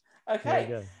week. Okay. There you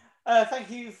go.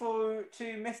 Thank you to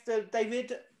Mr.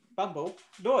 David Bumble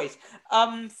Noise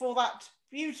for that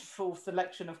beautiful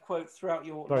selection of quotes throughout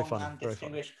your long and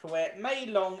distinguished career. May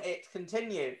long it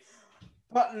continue.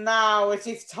 But now it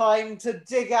is time to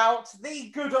dig out the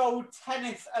good old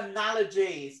tennis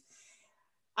analogies.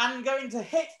 I'm going to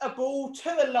hit a ball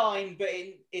to the line, but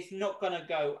it's not going to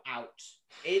go out.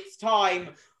 It's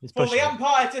time for the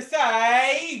umpire to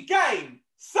say, game,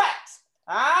 set,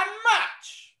 and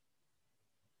match.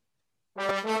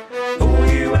 All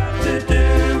you have to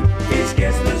do is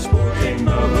guess the sporting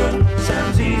moment.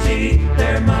 Sounds easy,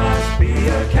 there must be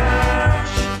a catch.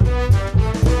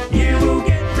 You will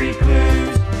get 3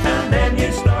 clues, and then you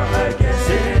start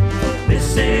guessing.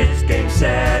 This is game,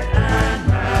 set, and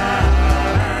match.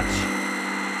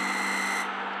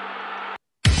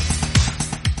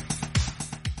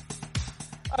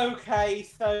 Okay,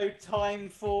 so time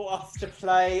for us to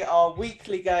play our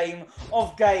weekly game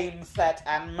of game, set,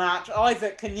 and match.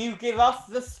 Isaac, can you give us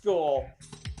the score?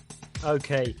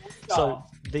 Okay, so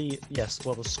the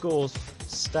scores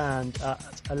stand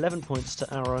at 11 points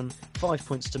to Aaron, 5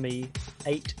 points to me,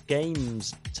 8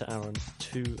 games to Aaron,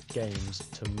 2 games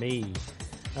to me.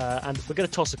 And we're going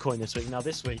to toss a coin this week. Now,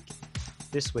 this week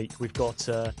we've got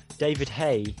David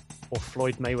Hay or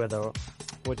Floyd Mayweather.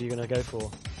 What are you going to go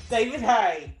for? David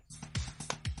Hay.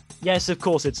 Yes, of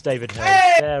course, it's David Hay.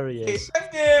 Hey! There he is.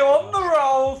 Thank you, on the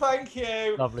roll, thank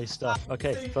you. Lovely stuff.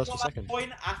 Okay, first or second?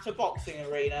 Point at a boxing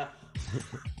arena.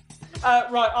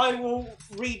 Right, I will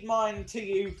read mine to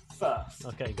you first.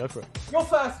 Okay, go for it. Your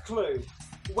first clue,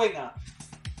 winger.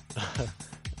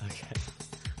 Okay,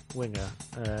 winger.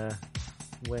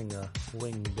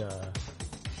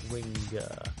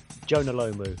 Jonah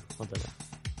Lomu. I don't know.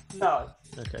 No.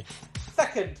 Okay.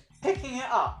 Second, picking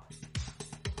it up.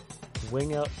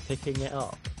 Winger picking it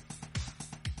up.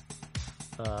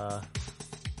 I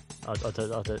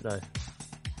don't know.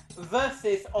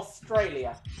 Versus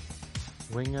Australia.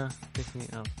 Winger picking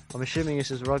it up. I'm assuming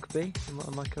this is rugby.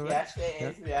 Am I correct? Yes, it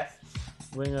is. Yes.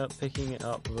 Winger picking it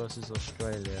up versus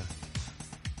Australia.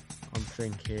 I'm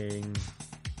thinking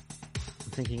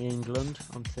England.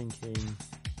 I'm thinking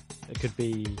it could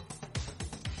be.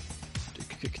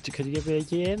 Could you give me a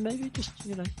year, maybe? Just.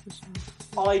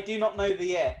 I do not know the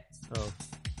year. Oh,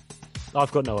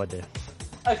 I've got no idea.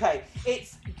 Okay,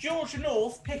 it's George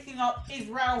North picking up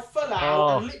Israel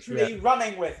Folau and literally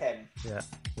running with him. Yeah,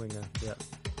 winger. Yeah.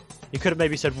 You could have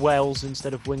maybe said Wales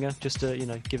instead of winger, just to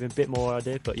give him a bit more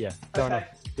idea. But yeah, fair enough.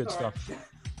 Good all stuff. Right.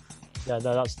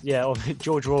 Yeah, no,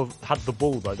 George North had the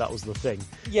ball though. That was the thing.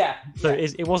 Yeah. So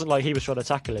it wasn't like he was trying to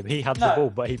tackle him. He had the ball,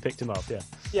 but he picked him up. Yeah.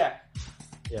 Yeah.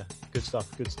 Yeah, good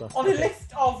stuff. On a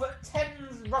list of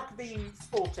Thames rugby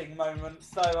sporting moments,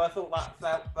 so I thought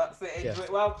that fit into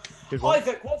it well.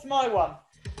 Isaac, what's my one?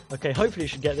 Okay, hopefully you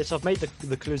should get this. I've made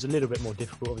the clues a little bit more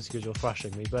difficult, obviously, because you're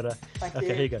thrashing me. But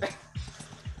here you go.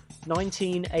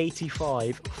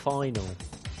 1985 final.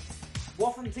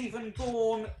 Wasn't even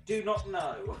born. Do not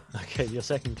know. Okay, your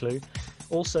second clue,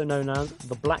 also known as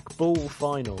the Black Bull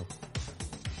final.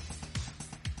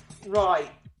 Right.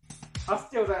 I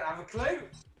still don't have a clue.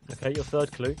 Okay, your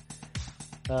third clue.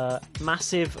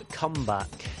 Massive comeback.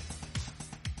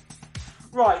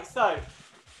 Right, so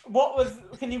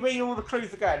can you read all the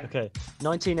clues again? Okay,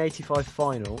 1985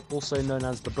 final, also known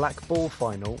as the Black Ball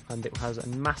final, and it has a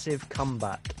massive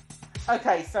comeback.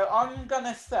 Okay, so I'm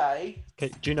gonna say.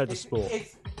 Okay, do you know the sport?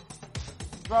 It's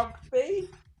rugby.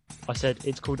 I said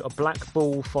it's called a Black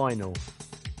Ball final.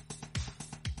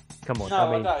 Come on,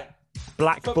 No, I don't.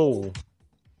 Black Ball.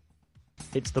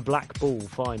 It's the Black Ball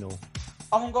final.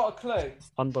 I haven't got a clue.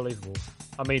 Unbelievable.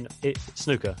 I mean,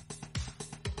 snooker.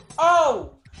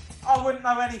 Oh! I wouldn't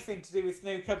know anything to do with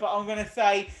snooker, but I'm going to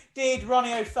say, did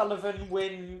Ronnie O'Sullivan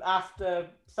win after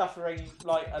suffering a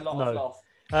lot of loss?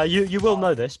 You will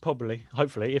know this probably,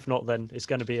 hopefully. If not, then it's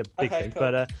going to be a big Okay, thing.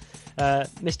 cool. But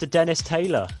Mr. Dennis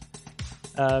Taylor.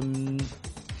 I'm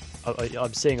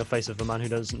seeing a face of a man who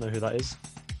doesn't know who that is.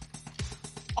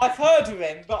 I've heard of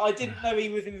him, but I didn't know he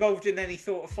was involved in any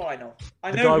sort of final.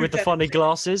 I The know guy who with the Dennis funny is.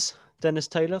 glasses. Dennis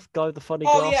Taylor, guy with the funny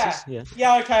Oh glasses. yeah.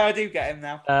 Yeah, okay, I do get him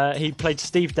now. He played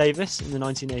Steve Davis in the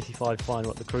 1985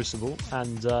 final at the Crucible,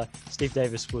 and Steve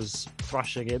Davis was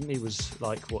thrashing him. He was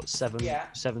like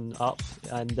seven up,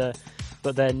 and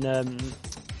but then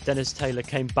Dennis Taylor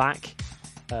came back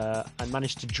and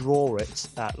managed to draw it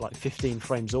at like 15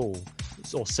 frames all,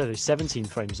 or 17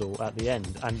 frames all at the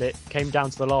end, and it came down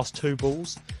to the last two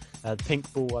balls, the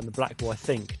pink ball and the black ball. I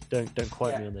think. Don't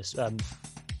quote me on this.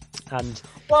 And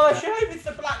well, I should hope it's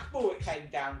the black ball it came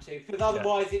down to, because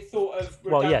otherwise it's sort of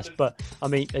redundant. Well, yes, but I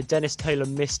mean, Dennis Taylor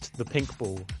missed the pink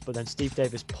ball, but then Steve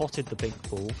Davis potted the pink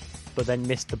ball, but then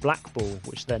missed the black ball,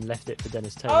 which then left it for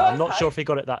Dennis Taylor. Oh, I'm not okay. sure if he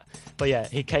got it that, but yeah,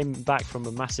 he came back from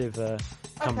a massive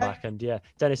comeback, and yeah,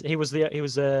 Dennis, he was the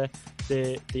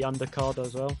undercard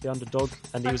as well, the underdog,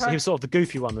 and he was sort of the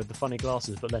goofy one with the funny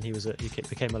glasses, but then he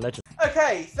became a legend.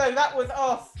 Okay, so that was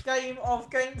our game,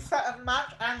 set, and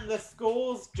match, and the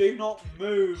scores do not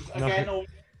move again, or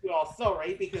we are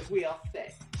sorry because we are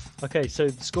sick. Okay, so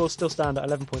the scores still stand at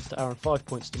 11 points to Aaron, 5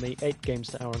 points to me, 8 games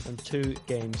to Aaron, and 2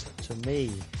 games to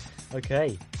me.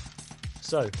 Okay,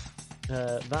 so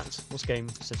that was game,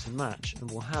 set, and match, and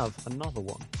we'll have another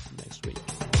one next week.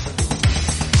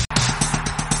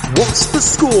 What's the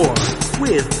score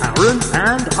with Aaron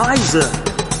and Isaac?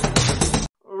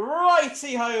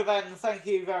 Righty-ho then, thank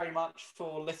you very much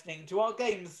for listening to our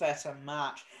game, set, and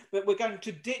match. But we're going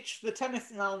to ditch the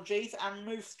tennis analogies and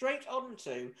move straight on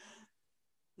to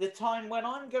the time when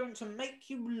I'm going to make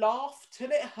you laugh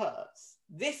till it hurts.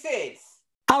 This is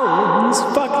Aaron's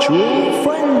Factual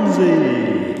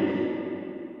Frenzy.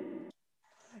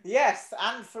 Yes,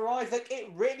 and for Isaac, it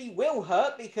really will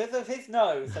hurt because of his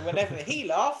nose. So whenever he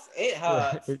laughs, it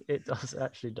hurts. It does,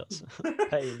 actually does.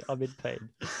 Pain. I'm in pain.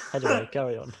 Anyway,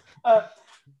 carry on.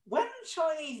 When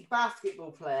Chinese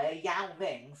basketball player Yao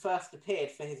Ming first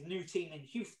appeared for his new team in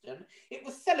Houston, it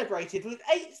was celebrated with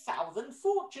 8,000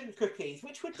 fortune cookies,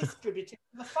 which were distributed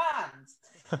to the fans.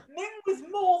 Ming was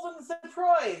more than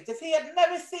surprised, as he had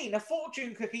never seen a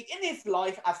fortune cookie in his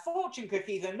life, as fortune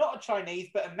cookies are not a Chinese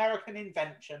but American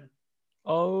invention.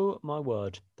 Oh my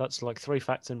word. That's like 3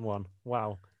 facts in one.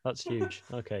 Wow, that's huge.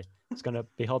 Okay, it's going to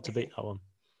be hard to beat that one.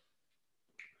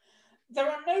 There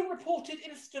are no reported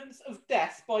instances of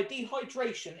death by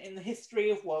dehydration in the history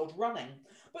of world running,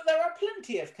 but there are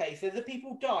plenty of cases of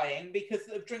people dying because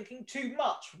of drinking too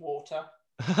much water.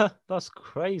 That's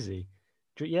crazy.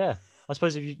 Yeah, I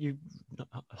suppose if you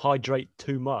hydrate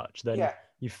too much, then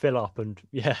you fill up and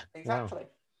Exactly. Wow.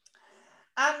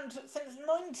 And since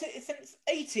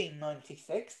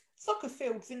 1896, soccer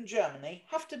fields in Germany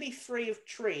have to be free of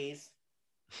trees.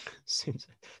 Since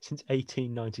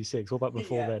 1896. What about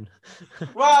before then?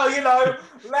 Well, I know.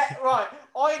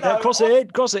 Yeah, cross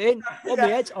it in, on the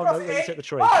edge. Oh no, you took the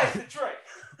tree. Oh, it's the tree.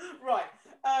 Right.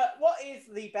 What is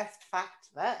the best fact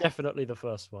there? Definitely the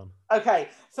first one. Okay,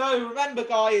 so remember,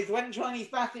 guys, when Chinese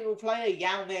basketball player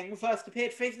Yao Ming first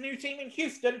appeared for his new team in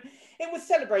Houston, it was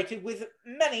celebrated with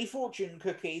many fortune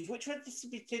cookies, which were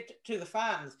distributed to the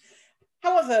fans.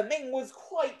 However, Ming was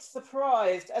quite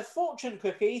surprised, as fortune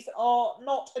cookies are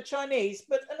not a Chinese,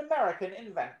 but an American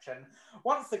invention.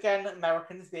 Once again,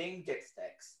 Americans being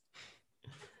dipsticks.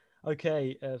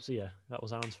 Okay, so yeah, that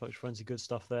was Aaron's Factual Frenzy. Good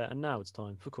stuff there. And now it's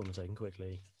time for Corner Taken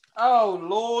Quickly. Oh,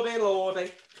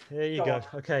 lordy. Here you go.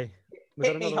 Okay.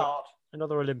 Hit me hard.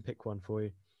 Another Olympic one for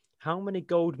you. How many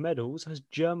gold medals has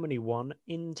Germany won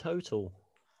in total?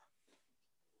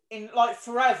 In, like,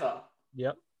 forever?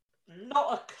 Yep.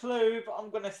 Not a clue, but I'm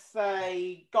going to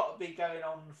say got to be going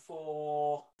on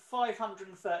for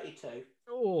 532.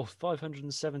 Oh,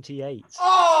 578.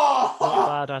 Oh!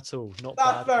 Not bad at all.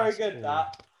 That's very good,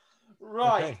 that.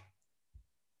 Right.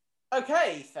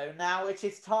 Okay, so now it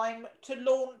is time to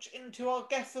launch into our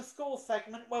Guess the Score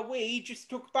segment, where we just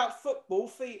talk about football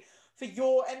for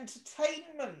your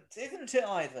entertainment, isn't it,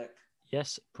 Isaac?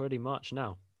 Yes, pretty much.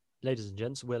 Now, ladies and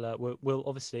gents, we'll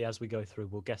obviously, as we go through,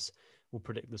 we'll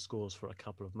predict the scores for a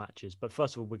couple of matches. But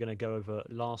first of all, we're going to go over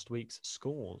last week's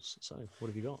scores. So, what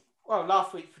have you got? Well,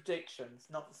 last week's predictions,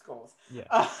 not the scores.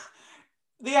 Yeah.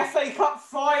 The FA Cup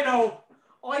final.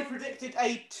 I predicted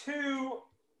a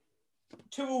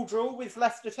 2-2 draw with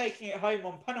Leicester taking it home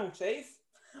on penalties.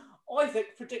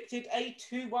 Isaac predicted a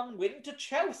 2-1 win to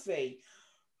Chelsea.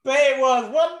 But it was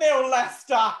 1-0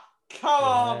 Leicester. Come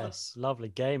on. Yes, lovely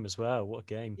game as well. What a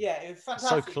game. Yeah, it was a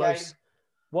fantastic so close. game.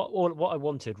 What I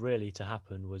wanted really to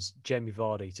happen was Jamie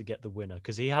Vardy to get the winner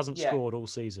because he hasn't Yeah. scored all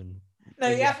season No,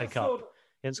 in he the FA hasn't Cup. scored.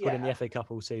 He hasn't scored in Yeah. the FA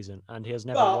Cup all season, and he has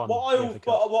never But won what the FA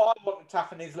Cup. what I wanted to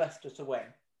happen is Leicester to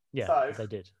win. Yeah, So, they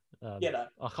did. you know,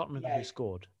 I can't remember yeah. who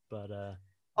scored, but I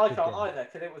good can't game. either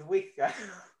because it was a week ago.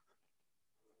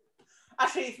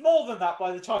 Actually, it's more than that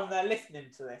by the time they're listening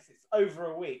to this. It's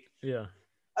over a week. Yeah.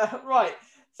 Right.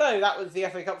 So that was the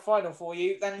FA Cup final for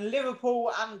you. Then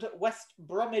Liverpool and West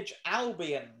Bromwich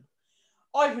Albion.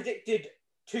 I predicted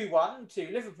 2-1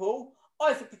 to Liverpool.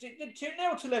 Isaac predicted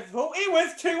 2-0 to Liverpool. It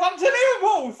was 2-1 to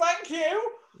Liverpool. Thank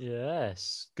you.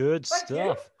 Yes, good Thank you.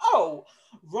 stuff. Oh,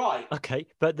 right. Okay,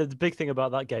 but the big thing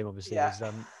about that game, obviously, Yeah. was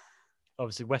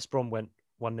obviously West Brom went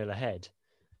 1-0 ahead,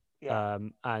 Yeah.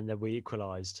 and then we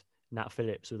equalised. Nat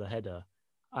Phillips with a header,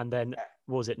 and then Yeah.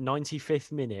 what was it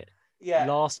 95th minute? Yeah.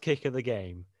 Last kick of the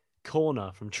game,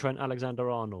 corner from Trent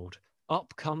Alexander-Arnold.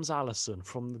 Up comes Alisson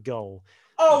from the goal.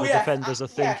 Oh, the yes. defenders are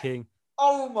Yes. thinking.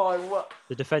 Oh, my word.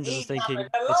 The defenders He's are thinking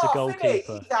having a it's a laugh, goalkeeper. isn't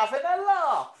he? He's having a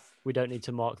laugh. We don't need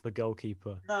to mark the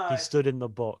goalkeeper. No. He stood in the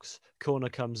box. Corner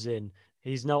comes in.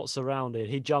 He's not surrounded.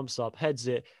 He jumps up, heads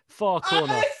it. Far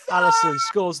corner. Alisson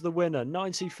scores the winner.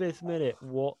 95th minute.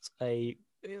 I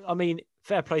mean,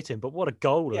 fair play to him, but what a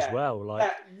goal as well.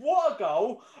 What a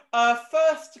goal.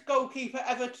 First goalkeeper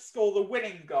ever to score the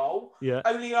winning goal. Yeah.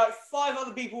 Only five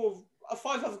other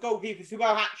goalkeepers who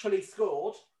have actually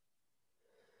scored.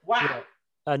 Wow. Yeah.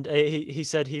 And he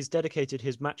said he's dedicated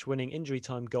his match-winning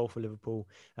injury-time goal for Liverpool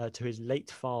to his late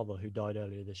father, who died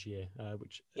earlier this year,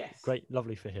 which great,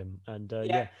 lovely for him. And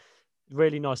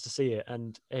really nice to see it.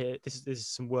 And this is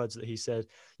some words that he said.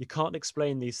 You can't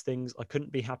explain these things. I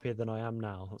couldn't be happier than I am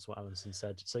now. That's what Alisson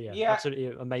said. So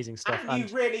absolutely amazing stuff. And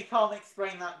you really can't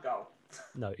explain that goal.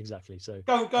 No, exactly. So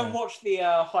go and watch the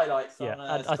highlights on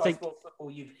and Sky I think Sports Football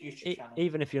YouTube channel.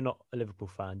 Even if you're not a Liverpool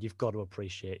fan, you've got to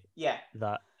appreciate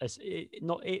that. I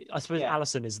suppose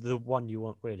Alisson is the one you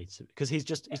want really, because he's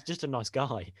just a nice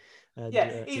guy. And,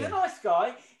 he's a nice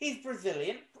guy. He's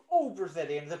Brazilian. All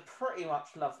Brazilians are pretty much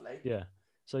lovely. Yeah.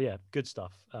 So good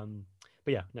stuff.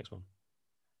 But next one.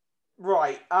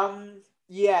 Right. Man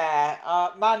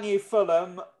U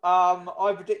Fulham.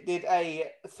 I predicted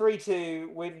a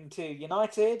 3-2 win to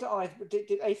United. I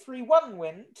predicted a 3-1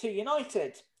 win to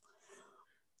United.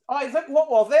 Isaac, what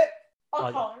was it?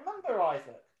 I can't remember,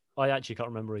 Isaac. I actually can't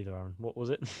remember either, Aaron. What was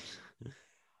it?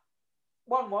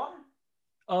 1-1.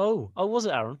 Oh, was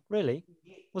it, Aaron? Really?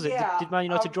 Was it? Did Man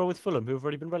United draw with Fulham, who have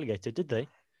already been relegated? Did they?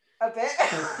 A bit.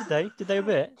 Did they? Did they a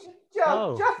bit?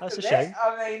 Just that's a bit. shame.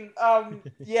 I mean,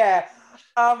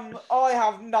 I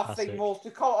have nothing more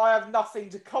to I have nothing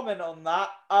to comment on that.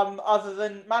 Other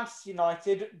than Manchester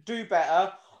United do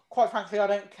better. Quite frankly, I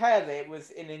don't care that it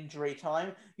was in injury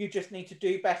time. You just need to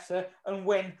do better and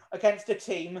win against a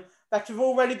team that have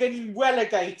already been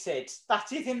relegated.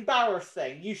 That is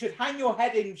embarrassing. You should hang your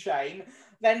head in shame,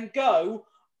 then go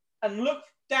and look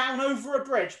down over a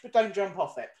bridge, but don't jump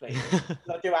off it, please.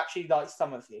 I do actually like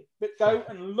some of you. But go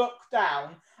and look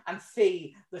down and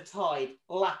see the tide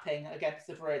lapping against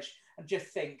the bridge and just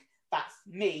think, that's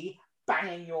me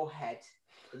banging your head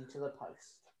into the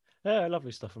post. Yeah,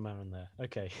 lovely stuff from Aaron there.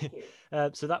 Okay.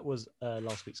 So that was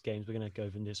last week's games. We're going to go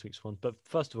over this week's one. But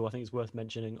first of all, I think it's worth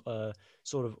mentioning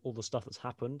sort of all the stuff that's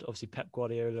happened. Obviously, Pep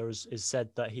Guardiola has said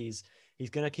that he's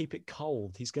going to keep it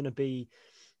cold. He said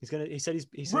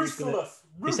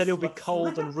he'll be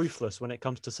cold and ruthless when it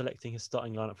comes to selecting his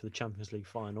starting lineup for the Champions League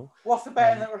final. What's the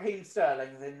betting that Raheem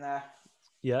Sterling's in there?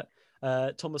 Yeah.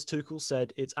 Thomas Tuchel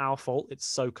said it's our fault. It's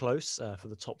so close for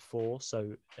the top four.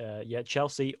 So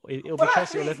Chelsea. It'll be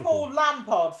Chelsea or Liverpool. It's more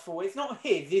Lampard's fault. It's not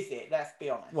his, is it? Let's be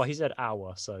honest. Well, he said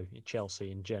our, so Chelsea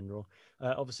in general.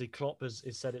 Obviously, Klopp has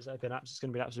said it's going to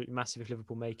be absolutely massive if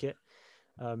Liverpool make it.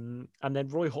 And then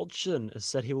Roy Hodgson has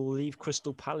said he will leave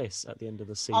Crystal Palace at the end of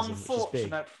the season, which is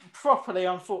big. Properly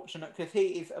unfortunate, because he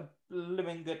is a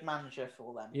blooming good manager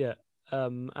for them. Yeah,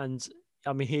 and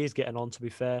I mean he is getting on. To be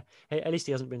fair, hey, at least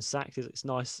he hasn't been sacked. It's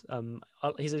nice.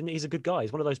 He's a good guy.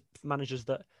 He's one of those managers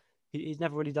that he's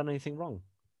never really done anything wrong.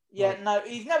 Yeah, no,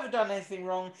 he's never done anything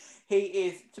wrong. He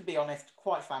is, to be honest,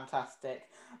 quite fantastic.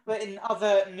 But in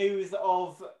other news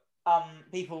of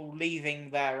people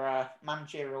leaving their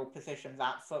managerial positions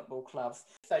at football clubs.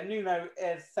 So Nuno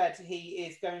has said he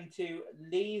is going to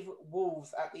leave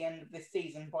Wolves at the end of this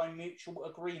season by mutual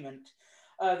agreement.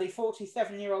 The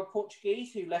 47-year-old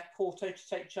Portuguese who left Porto to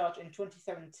take charge in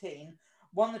 2017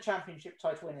 won the championship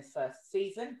title in his first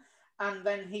season, and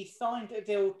then he signed a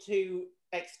deal to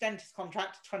extend his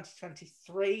contract to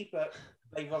 2023, but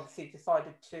they've obviously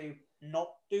decided to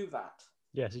not do that.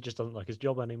 Yes, he just doesn't like his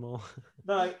job anymore.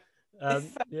 No.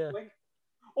 Yeah.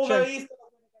 Although he's going to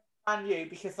win Man U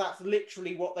because that's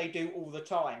literally what they do all the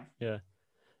time. Yeah.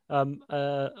 On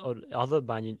other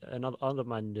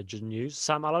manager news,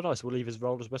 Sam Allardyce will leave his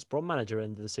role as West Brom manager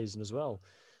end of the season as well.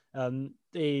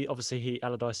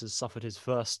 Allardyce has suffered his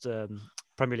first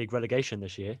Premier League relegation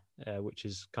this year, which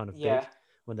is kind of big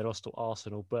when they lost to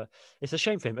Arsenal. But it's a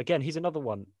shame for him. Again, he's another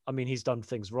one. I mean, he's done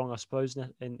things wrong, I suppose,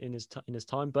 in his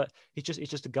time. But he's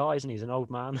just a guy, isn't he? He's an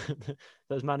old man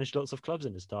that's managed lots of clubs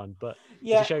in his time. But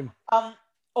it's a shame.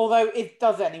 Although,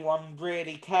 does anyone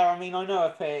really care? I mean, I know I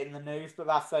put it in the news, but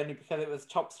that's only because it was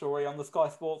top story on the Sky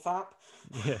Sports app.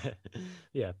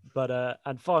 Yeah. But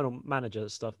and final manager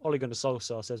stuff. Ole Gunnar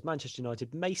Solskjaer says Manchester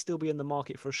United may still be in the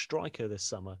market for a striker this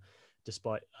summer,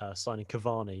 despite signing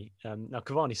Cavani. Now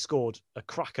Cavani scored a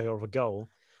cracker of a goal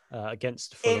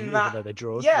against Fulham, even though they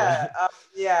drew.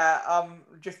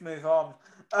 Just move on.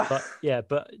 But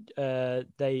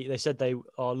they said they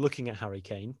are looking at Harry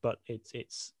Kane, but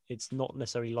it's not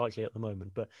necessarily likely at the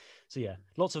moment. But so yeah,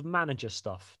 lots of manager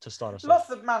stuff to start us off. Lots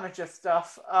of manager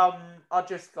stuff. I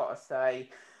just got to say,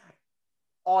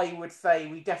 I would say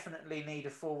we definitely need a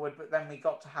forward, but then we've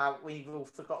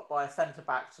also got to buy a centre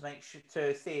back to make sure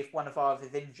to see if one of ours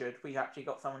is injured. We've actually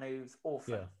got someone who's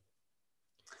orphan. Yeah.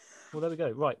 Well, there we go.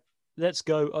 Right, let's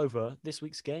go over this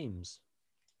week's games.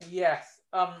 Yes.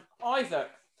 Isaac,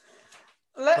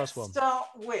 let's start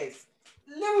with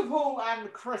Liverpool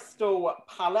and Crystal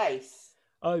Palace.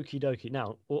 Okie dokie.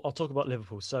 Now, I'll talk about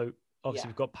Liverpool. So, obviously,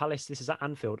 we've got Palace. This is at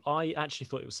Anfield. I actually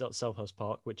thought it was at Selhurst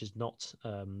Park, which is not.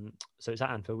 So, it's at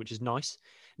Anfield, which is nice.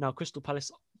 Now, Crystal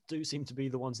Palace do seem to be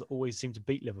the ones that always seem to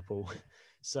beat Liverpool.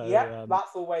 So,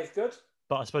 that's always good.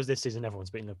 But I suppose this season everyone's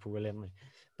beaten Liverpool, really, haven't they?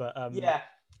 But,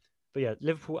 But yeah,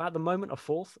 Liverpool at the moment are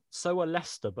fourth. So are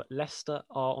Leicester, but Leicester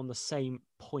are on the same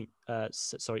point.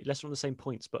 Leicester on the same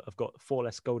points, but have got 4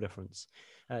 less goal difference.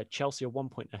 Chelsea are 1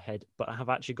 point ahead, but have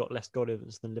actually got less goal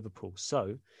difference than Liverpool.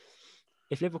 So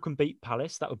if Liverpool can beat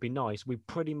Palace, that would be nice. We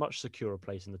pretty much secure a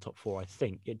place in the top 4, I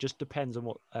think. It just depends on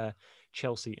what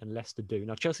Chelsea and Leicester do.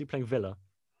 Now, Chelsea playing Villa.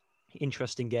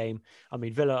 Interesting game. I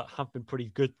mean, Villa have been pretty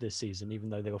good this season, even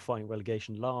though they were fighting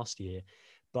relegation last year.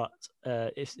 But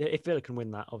if Villa can win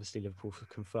that, obviously Liverpool can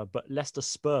confirm. But Leicester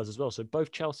Spurs as well. So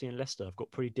both Chelsea and Leicester have got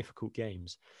pretty difficult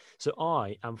games. So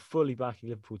I am fully backing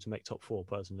Liverpool to make top 4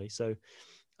 personally. So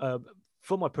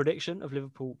for my prediction of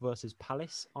Liverpool versus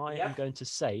Palace, I am going to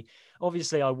say,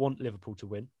 obviously I want Liverpool to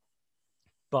win,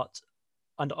 but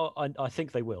I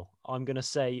think they will. I'm going to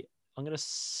say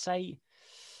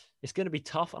it's going to be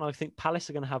tough, and I think Palace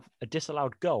are going to have a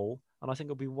disallowed goal, and I think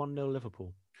it'll be 1-0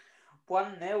 Liverpool.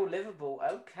 1-0 Liverpool.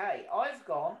 Okay, I've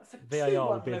gone for 2-1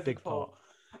 VAR would be Liverpool. a big part.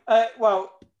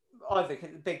 Well, I think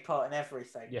it's a big part in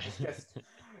everything. Yeah. It's just,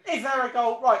 is there a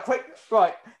goal? Right, quick.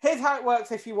 Right, here's how it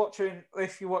works if you watch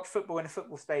football in a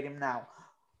football stadium now.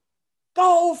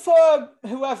 Goal for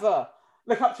whoever.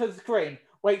 Look up to the screen.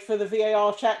 Wait for the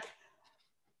VAR check.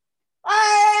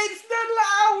 Hey, it's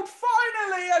allowed!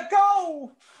 Finally, a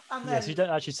goal! And then yes, you don't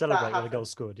actually celebrate when the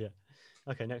goal's scored. Yeah.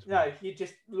 Okay, next one. No, you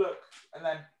just look and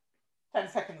then 10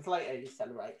 seconds later, you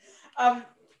celebrate.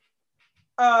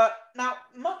 Now,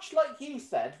 much like you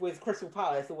said, with Crystal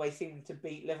Palace always seeming to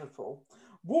beat Liverpool,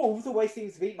 Wolves always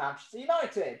seems to beat Manchester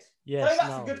United. Yes, so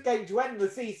that's a good game to end the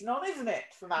season on, isn't it,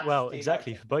 for Manchester Well,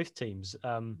 exactly, United? for both teams.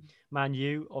 Man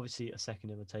U, obviously a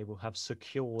second in the table, have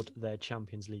secured their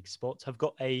Champions League spots, have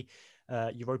got a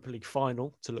Europa League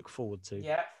final to look forward to.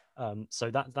 Yeah. So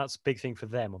that's a big thing for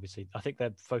them, obviously. I think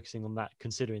they're focusing on that,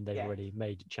 considering they've already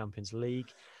made Champions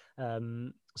League.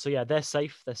 So yeah, they're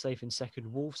safe. They're safe in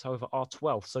second. Wolves, however, are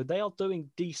 12th. So they are doing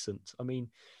decent. I mean,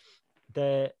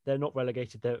 they're not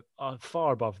relegated. They're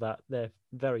far above that. They're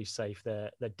very safe. They're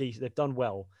decent. They've done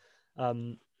well.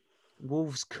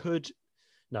 Wolves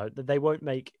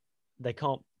they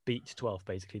can't beat 12th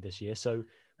basically this year. So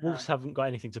Wolves haven't got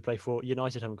anything to play for.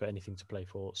 United haven't got anything to play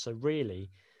for. So really,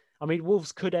 I mean,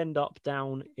 Wolves could end up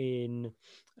down in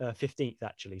 15th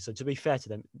actually. So to be fair to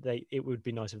them, it would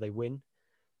be nice if they win.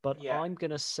 But I'm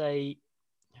going to say,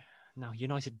 now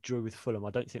United drew with Fulham. I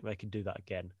don't think they can do that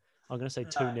again. I'm going to say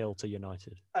 2-0 to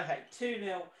United. Okay,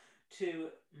 2-0 to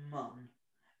Mun.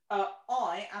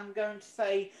 I am going to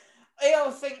say,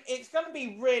 I think it's going to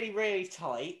be really, really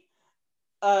tight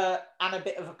and a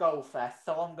bit of a goal fest.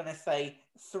 So I'm going to say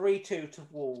 3-2 to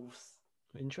Wolves.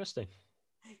 Interesting.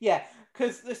 Yeah,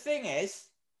 because the thing is,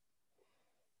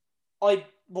 I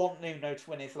want Nuno to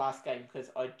win his last game because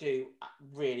I do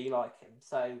really like him.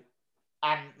 So,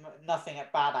 and nothing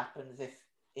bad happens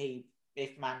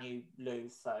if Man U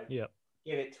lose. So, give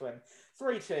it to him.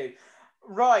 3-2.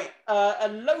 Right, a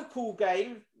local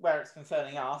game where it's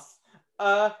concerning us.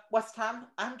 West Ham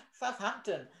and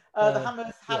Southampton. The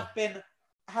Hammers have been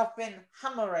have been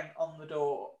hammering on the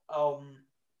door of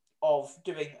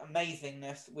doing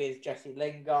amazingness with Jesse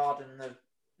Lingard and the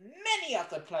many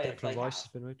other players Declan Rice has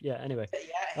been moved. Yeah, anyway. But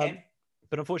yeah, him.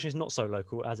 But unfortunately, it's not so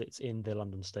local as it's in the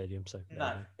London Stadium. So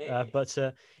No. yeah,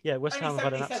 West Ham Only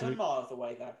have had an 77 absolute miles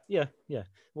away, though. yeah.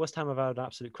 West Ham have had an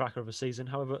absolute cracker of a season.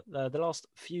 However, the last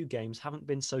few games haven't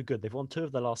been so good. They've won 2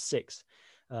 of the last 6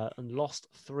 and lost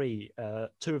 3,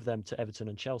 2 of them to Everton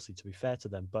and Chelsea, to be fair to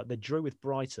them. But they drew with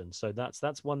Brighton, so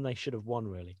that's one they should have won,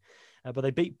 really. But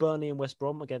they beat Burnley and West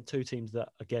Brom, again, 2 teams that,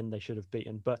 again, they should have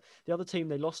beaten. But the other team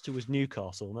they lost to was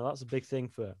Newcastle. Now, that's a big thing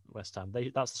for West Ham.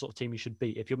 That's the sort of team you should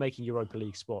beat if you're making Europa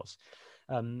League spots.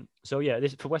 So, yeah,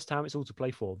 for West Ham, it's all to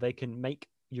play for. They can make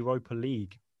Europa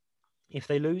League. If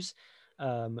they lose,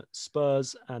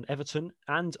 Spurs and Everton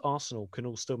and Arsenal can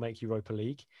all still make Europa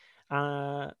League.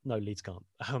 No, Leeds can't.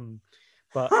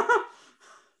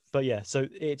 But yeah, so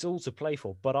it's all to play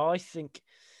for. But I think,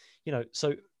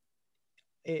 so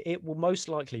it will most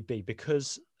likely be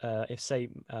because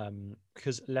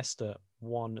because Leicester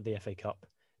won the FA Cup,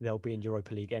 they'll be in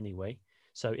Europa League anyway.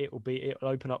 So it'll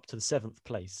open up to the 7th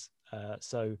place.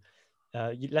 So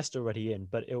Leicester already in,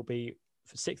 but it'll be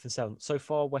 6th and 7th. So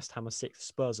far, West Ham are 6th,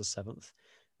 Spurs are 7th,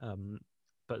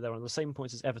 but they're on the same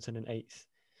points as Everton in 8th.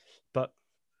 But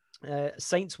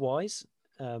Saints wise,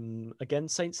 again,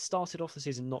 Saints started off the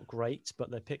season not great,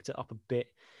 but they picked it up a bit.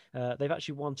 They've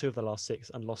actually won 2 of the last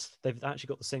 6 and lost. They've actually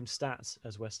got the same stats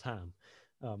as West Ham,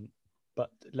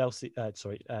 but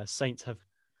Saints have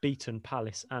beaten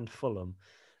Palace and Fulham,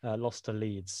 lost to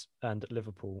Leeds and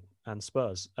Liverpool and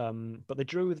Spurs. But they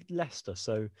drew with Leicester,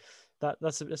 so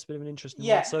that's a bit of an interesting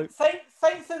one. So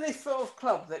Saints are this sort of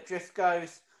club that just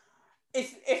goes.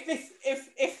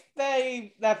 If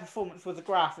their performance was a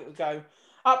graph, it would go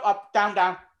up, down,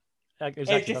 down.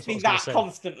 Exactly, it'd just be that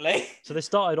constantly. So they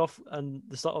started off, and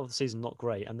the start of the season not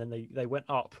great, and then they went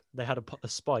up. They had a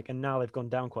spike, and now they've gone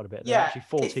down quite a bit. They're actually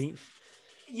 14th.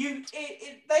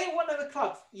 They're one of the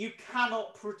clubs you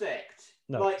cannot predict.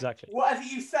 No, exactly. Whatever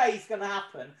you say is going to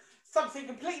happen. Something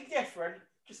completely different,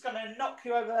 just going to knock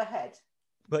you over the head.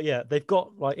 But yeah, they've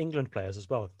got England players as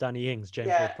well. Danny Ings, James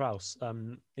Ward-Prowse.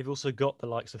 They've also got the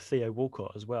likes of Theo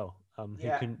Walcott as well,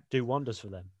 who can do wonders for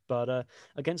them. But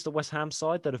against the West Ham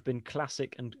side that have been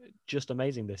classic and just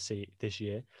amazing this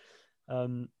year,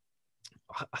 I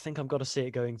think I've got to see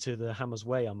it going to the Hammers'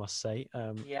 way, I must say.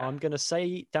 I'm going to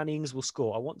say Danny Ings will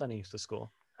score. I want Danny Ings to score.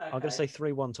 Okay. I'm going to say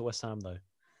 3-1 to West Ham, though.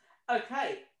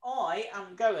 Okay, I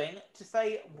am going to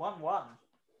say 1-1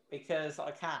 because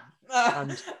I can.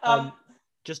 And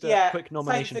just a quick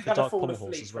nomination for Dark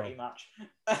Pommelhorse as well. Pretty much.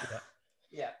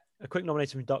 Yeah. A quick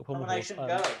nomination for Dark Pommelhorse.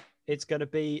 It's going to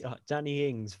be Danny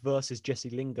Ings versus Jesse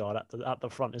Lingard at the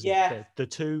front, isn't it? The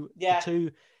two.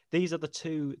 These are the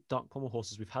 2 Dark Pommel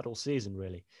horses we've had all season,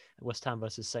 really. West Ham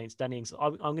versus Saints. Danny Ings.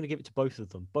 I'm going to give it to both of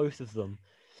them.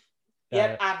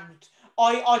 Yeah, and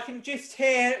I can just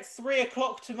hear 3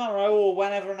 o'clock tomorrow or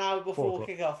whenever an hour before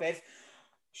kick-off is.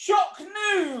 Shock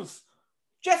news!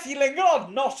 Jesse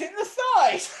Lingard not in the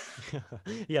side!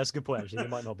 Yeah, that's a good point, actually. He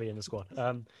might not be in the squad.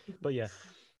 But yeah.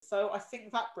 So I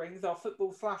think that brings our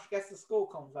football / guess the score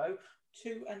convo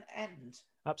to an end.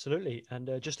 Absolutely. And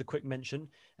just a quick mention,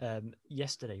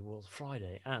 yesterday was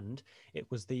Friday, and it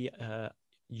was the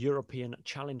European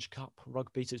Challenge Cup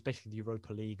rugby. So it's basically the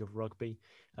Europa League of rugby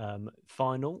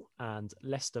final, and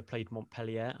Leicester played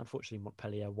Montpellier. Unfortunately,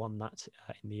 Montpellier won that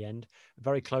in the end.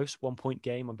 Very close, 1-point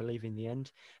game, I believe, in the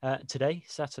end. Today,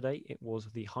 Saturday, it was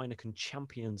the Heineken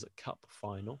Champions Cup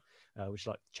final, which is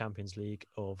like the Champions League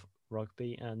of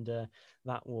rugby, and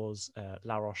that was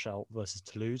La Rochelle versus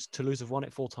Toulouse. Toulouse have won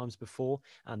it 4 times before,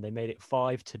 and they made it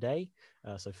 5 today,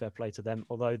 so fair play to them,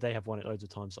 although they have won it loads of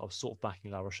times. So I was sort of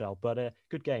backing La Rochelle, but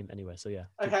good game anyway, so yeah.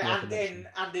 Okay, and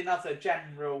in other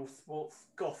general sports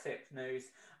gossip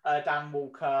news, Dan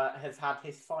Walker has had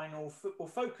his final Football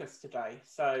Focus today,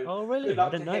 so oh really? I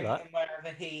didn't know that. Wherever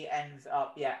he ends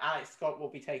up, Alex Scott will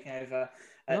be taking over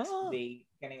at the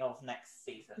beginning of next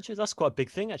season. Which that's quite a big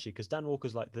thing, actually, because Dan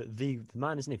Walker's like the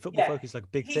man, isn't he? Football Focus is like a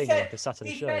big thing, like a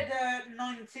Saturday show. He said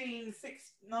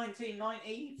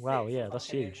 1990. Wow, yeah, that's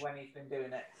huge. When he's been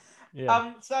doing it.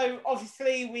 Yeah. So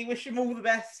obviously we wish him all the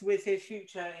best with his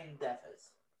future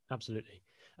endeavours. Absolutely.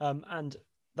 And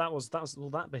that was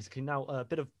all that basically. Now a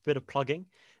bit of plugging.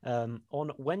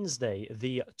 On Wednesday,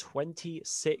 the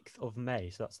 26th of May,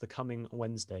 so that's the coming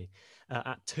Wednesday,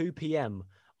 at 2 p.m.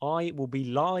 I will be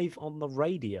live on the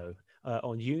radio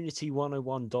on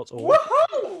unity101.org.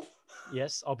 Woohoo!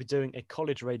 Yes, I'll be doing a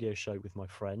college radio show with my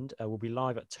friend. We'll be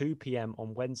live at 2 p.m.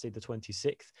 on Wednesday the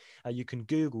 26th. You can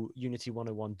Google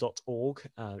unity101.org,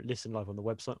 listen live on the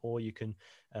website, or you can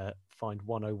find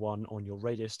 101 on your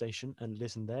radio station and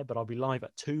listen there. But I'll be live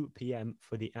at 2 p.m.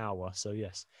 for the hour. So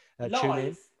yes, tune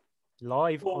in.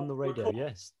 Live on the radio,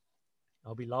 yes.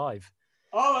 I'll be live.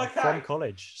 Oh, okay. From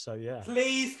college, so yeah.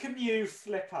 Please, can you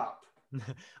slip up?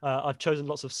 I've chosen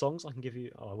lots of songs. I can give you.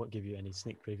 I won't give you any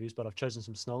sneak previews, but I've chosen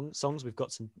some songs. We've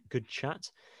got some good chat.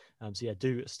 So yeah,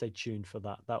 do stay tuned for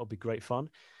that. That will be great fun.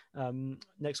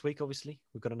 Next week, obviously,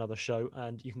 we've got another show,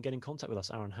 and you can get in contact with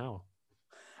us. Aaron, how?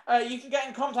 You can get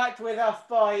in contact with us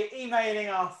by emailing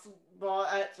us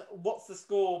at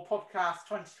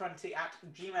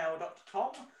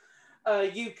whatsthescorepodcast2020@gmail.com.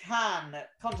 You can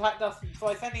contact us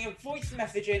by sending a voice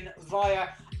message in via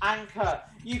Anchor.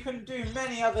 You can do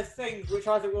many other things, which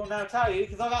Isaac will now tell you,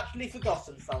 because I've actually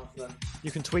forgotten some of them. You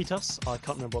can tweet us. I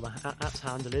can't remember what the @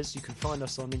 handle is. You can find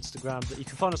us on Instagram. But you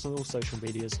can find us on all social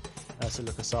medias. So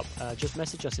look us up. Just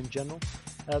message us in general.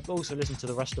 But also listen to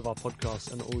the rest of our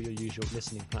podcasts and all your usual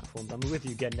listening platforms. And we're with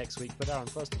you again next week. But Aaron,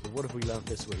 first of all, what have we learned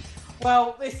this week?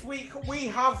 Well, this week we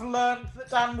have learned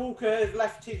that Dan Walker has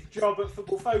left his job at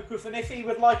Football Focus, and if he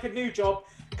would like a new job,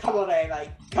 come on here, mate.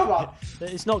 Come on.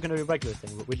 It's not going to be a regular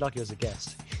thing, but we'd like you as a guest.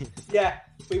 Yeah,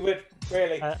 we would,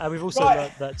 really. And we've also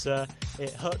learned that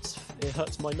it hurts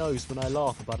my nose when I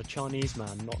laugh about a Chinese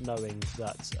man not knowing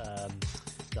that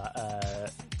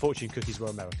fortune cookies were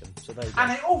American. So there you go.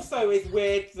 And it also is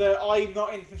weird that I'm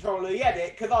not in control of the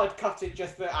edit, because I'd cut it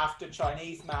just after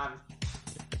Chinese man.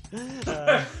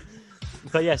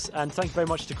 But yes, and thank you very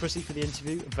much to Chrissy for the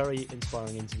interview. A very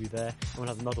inspiring interview there. And we'll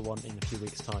have another one in a few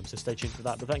weeks' time, so stay tuned for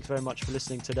that. But thanks very much for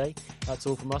listening today. That's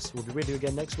all from us. We'll be with you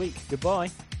again next week. Goodbye.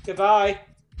 Goodbye.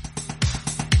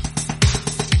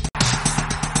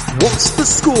 What's the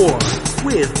Score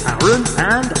with Aaron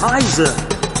and Isaac?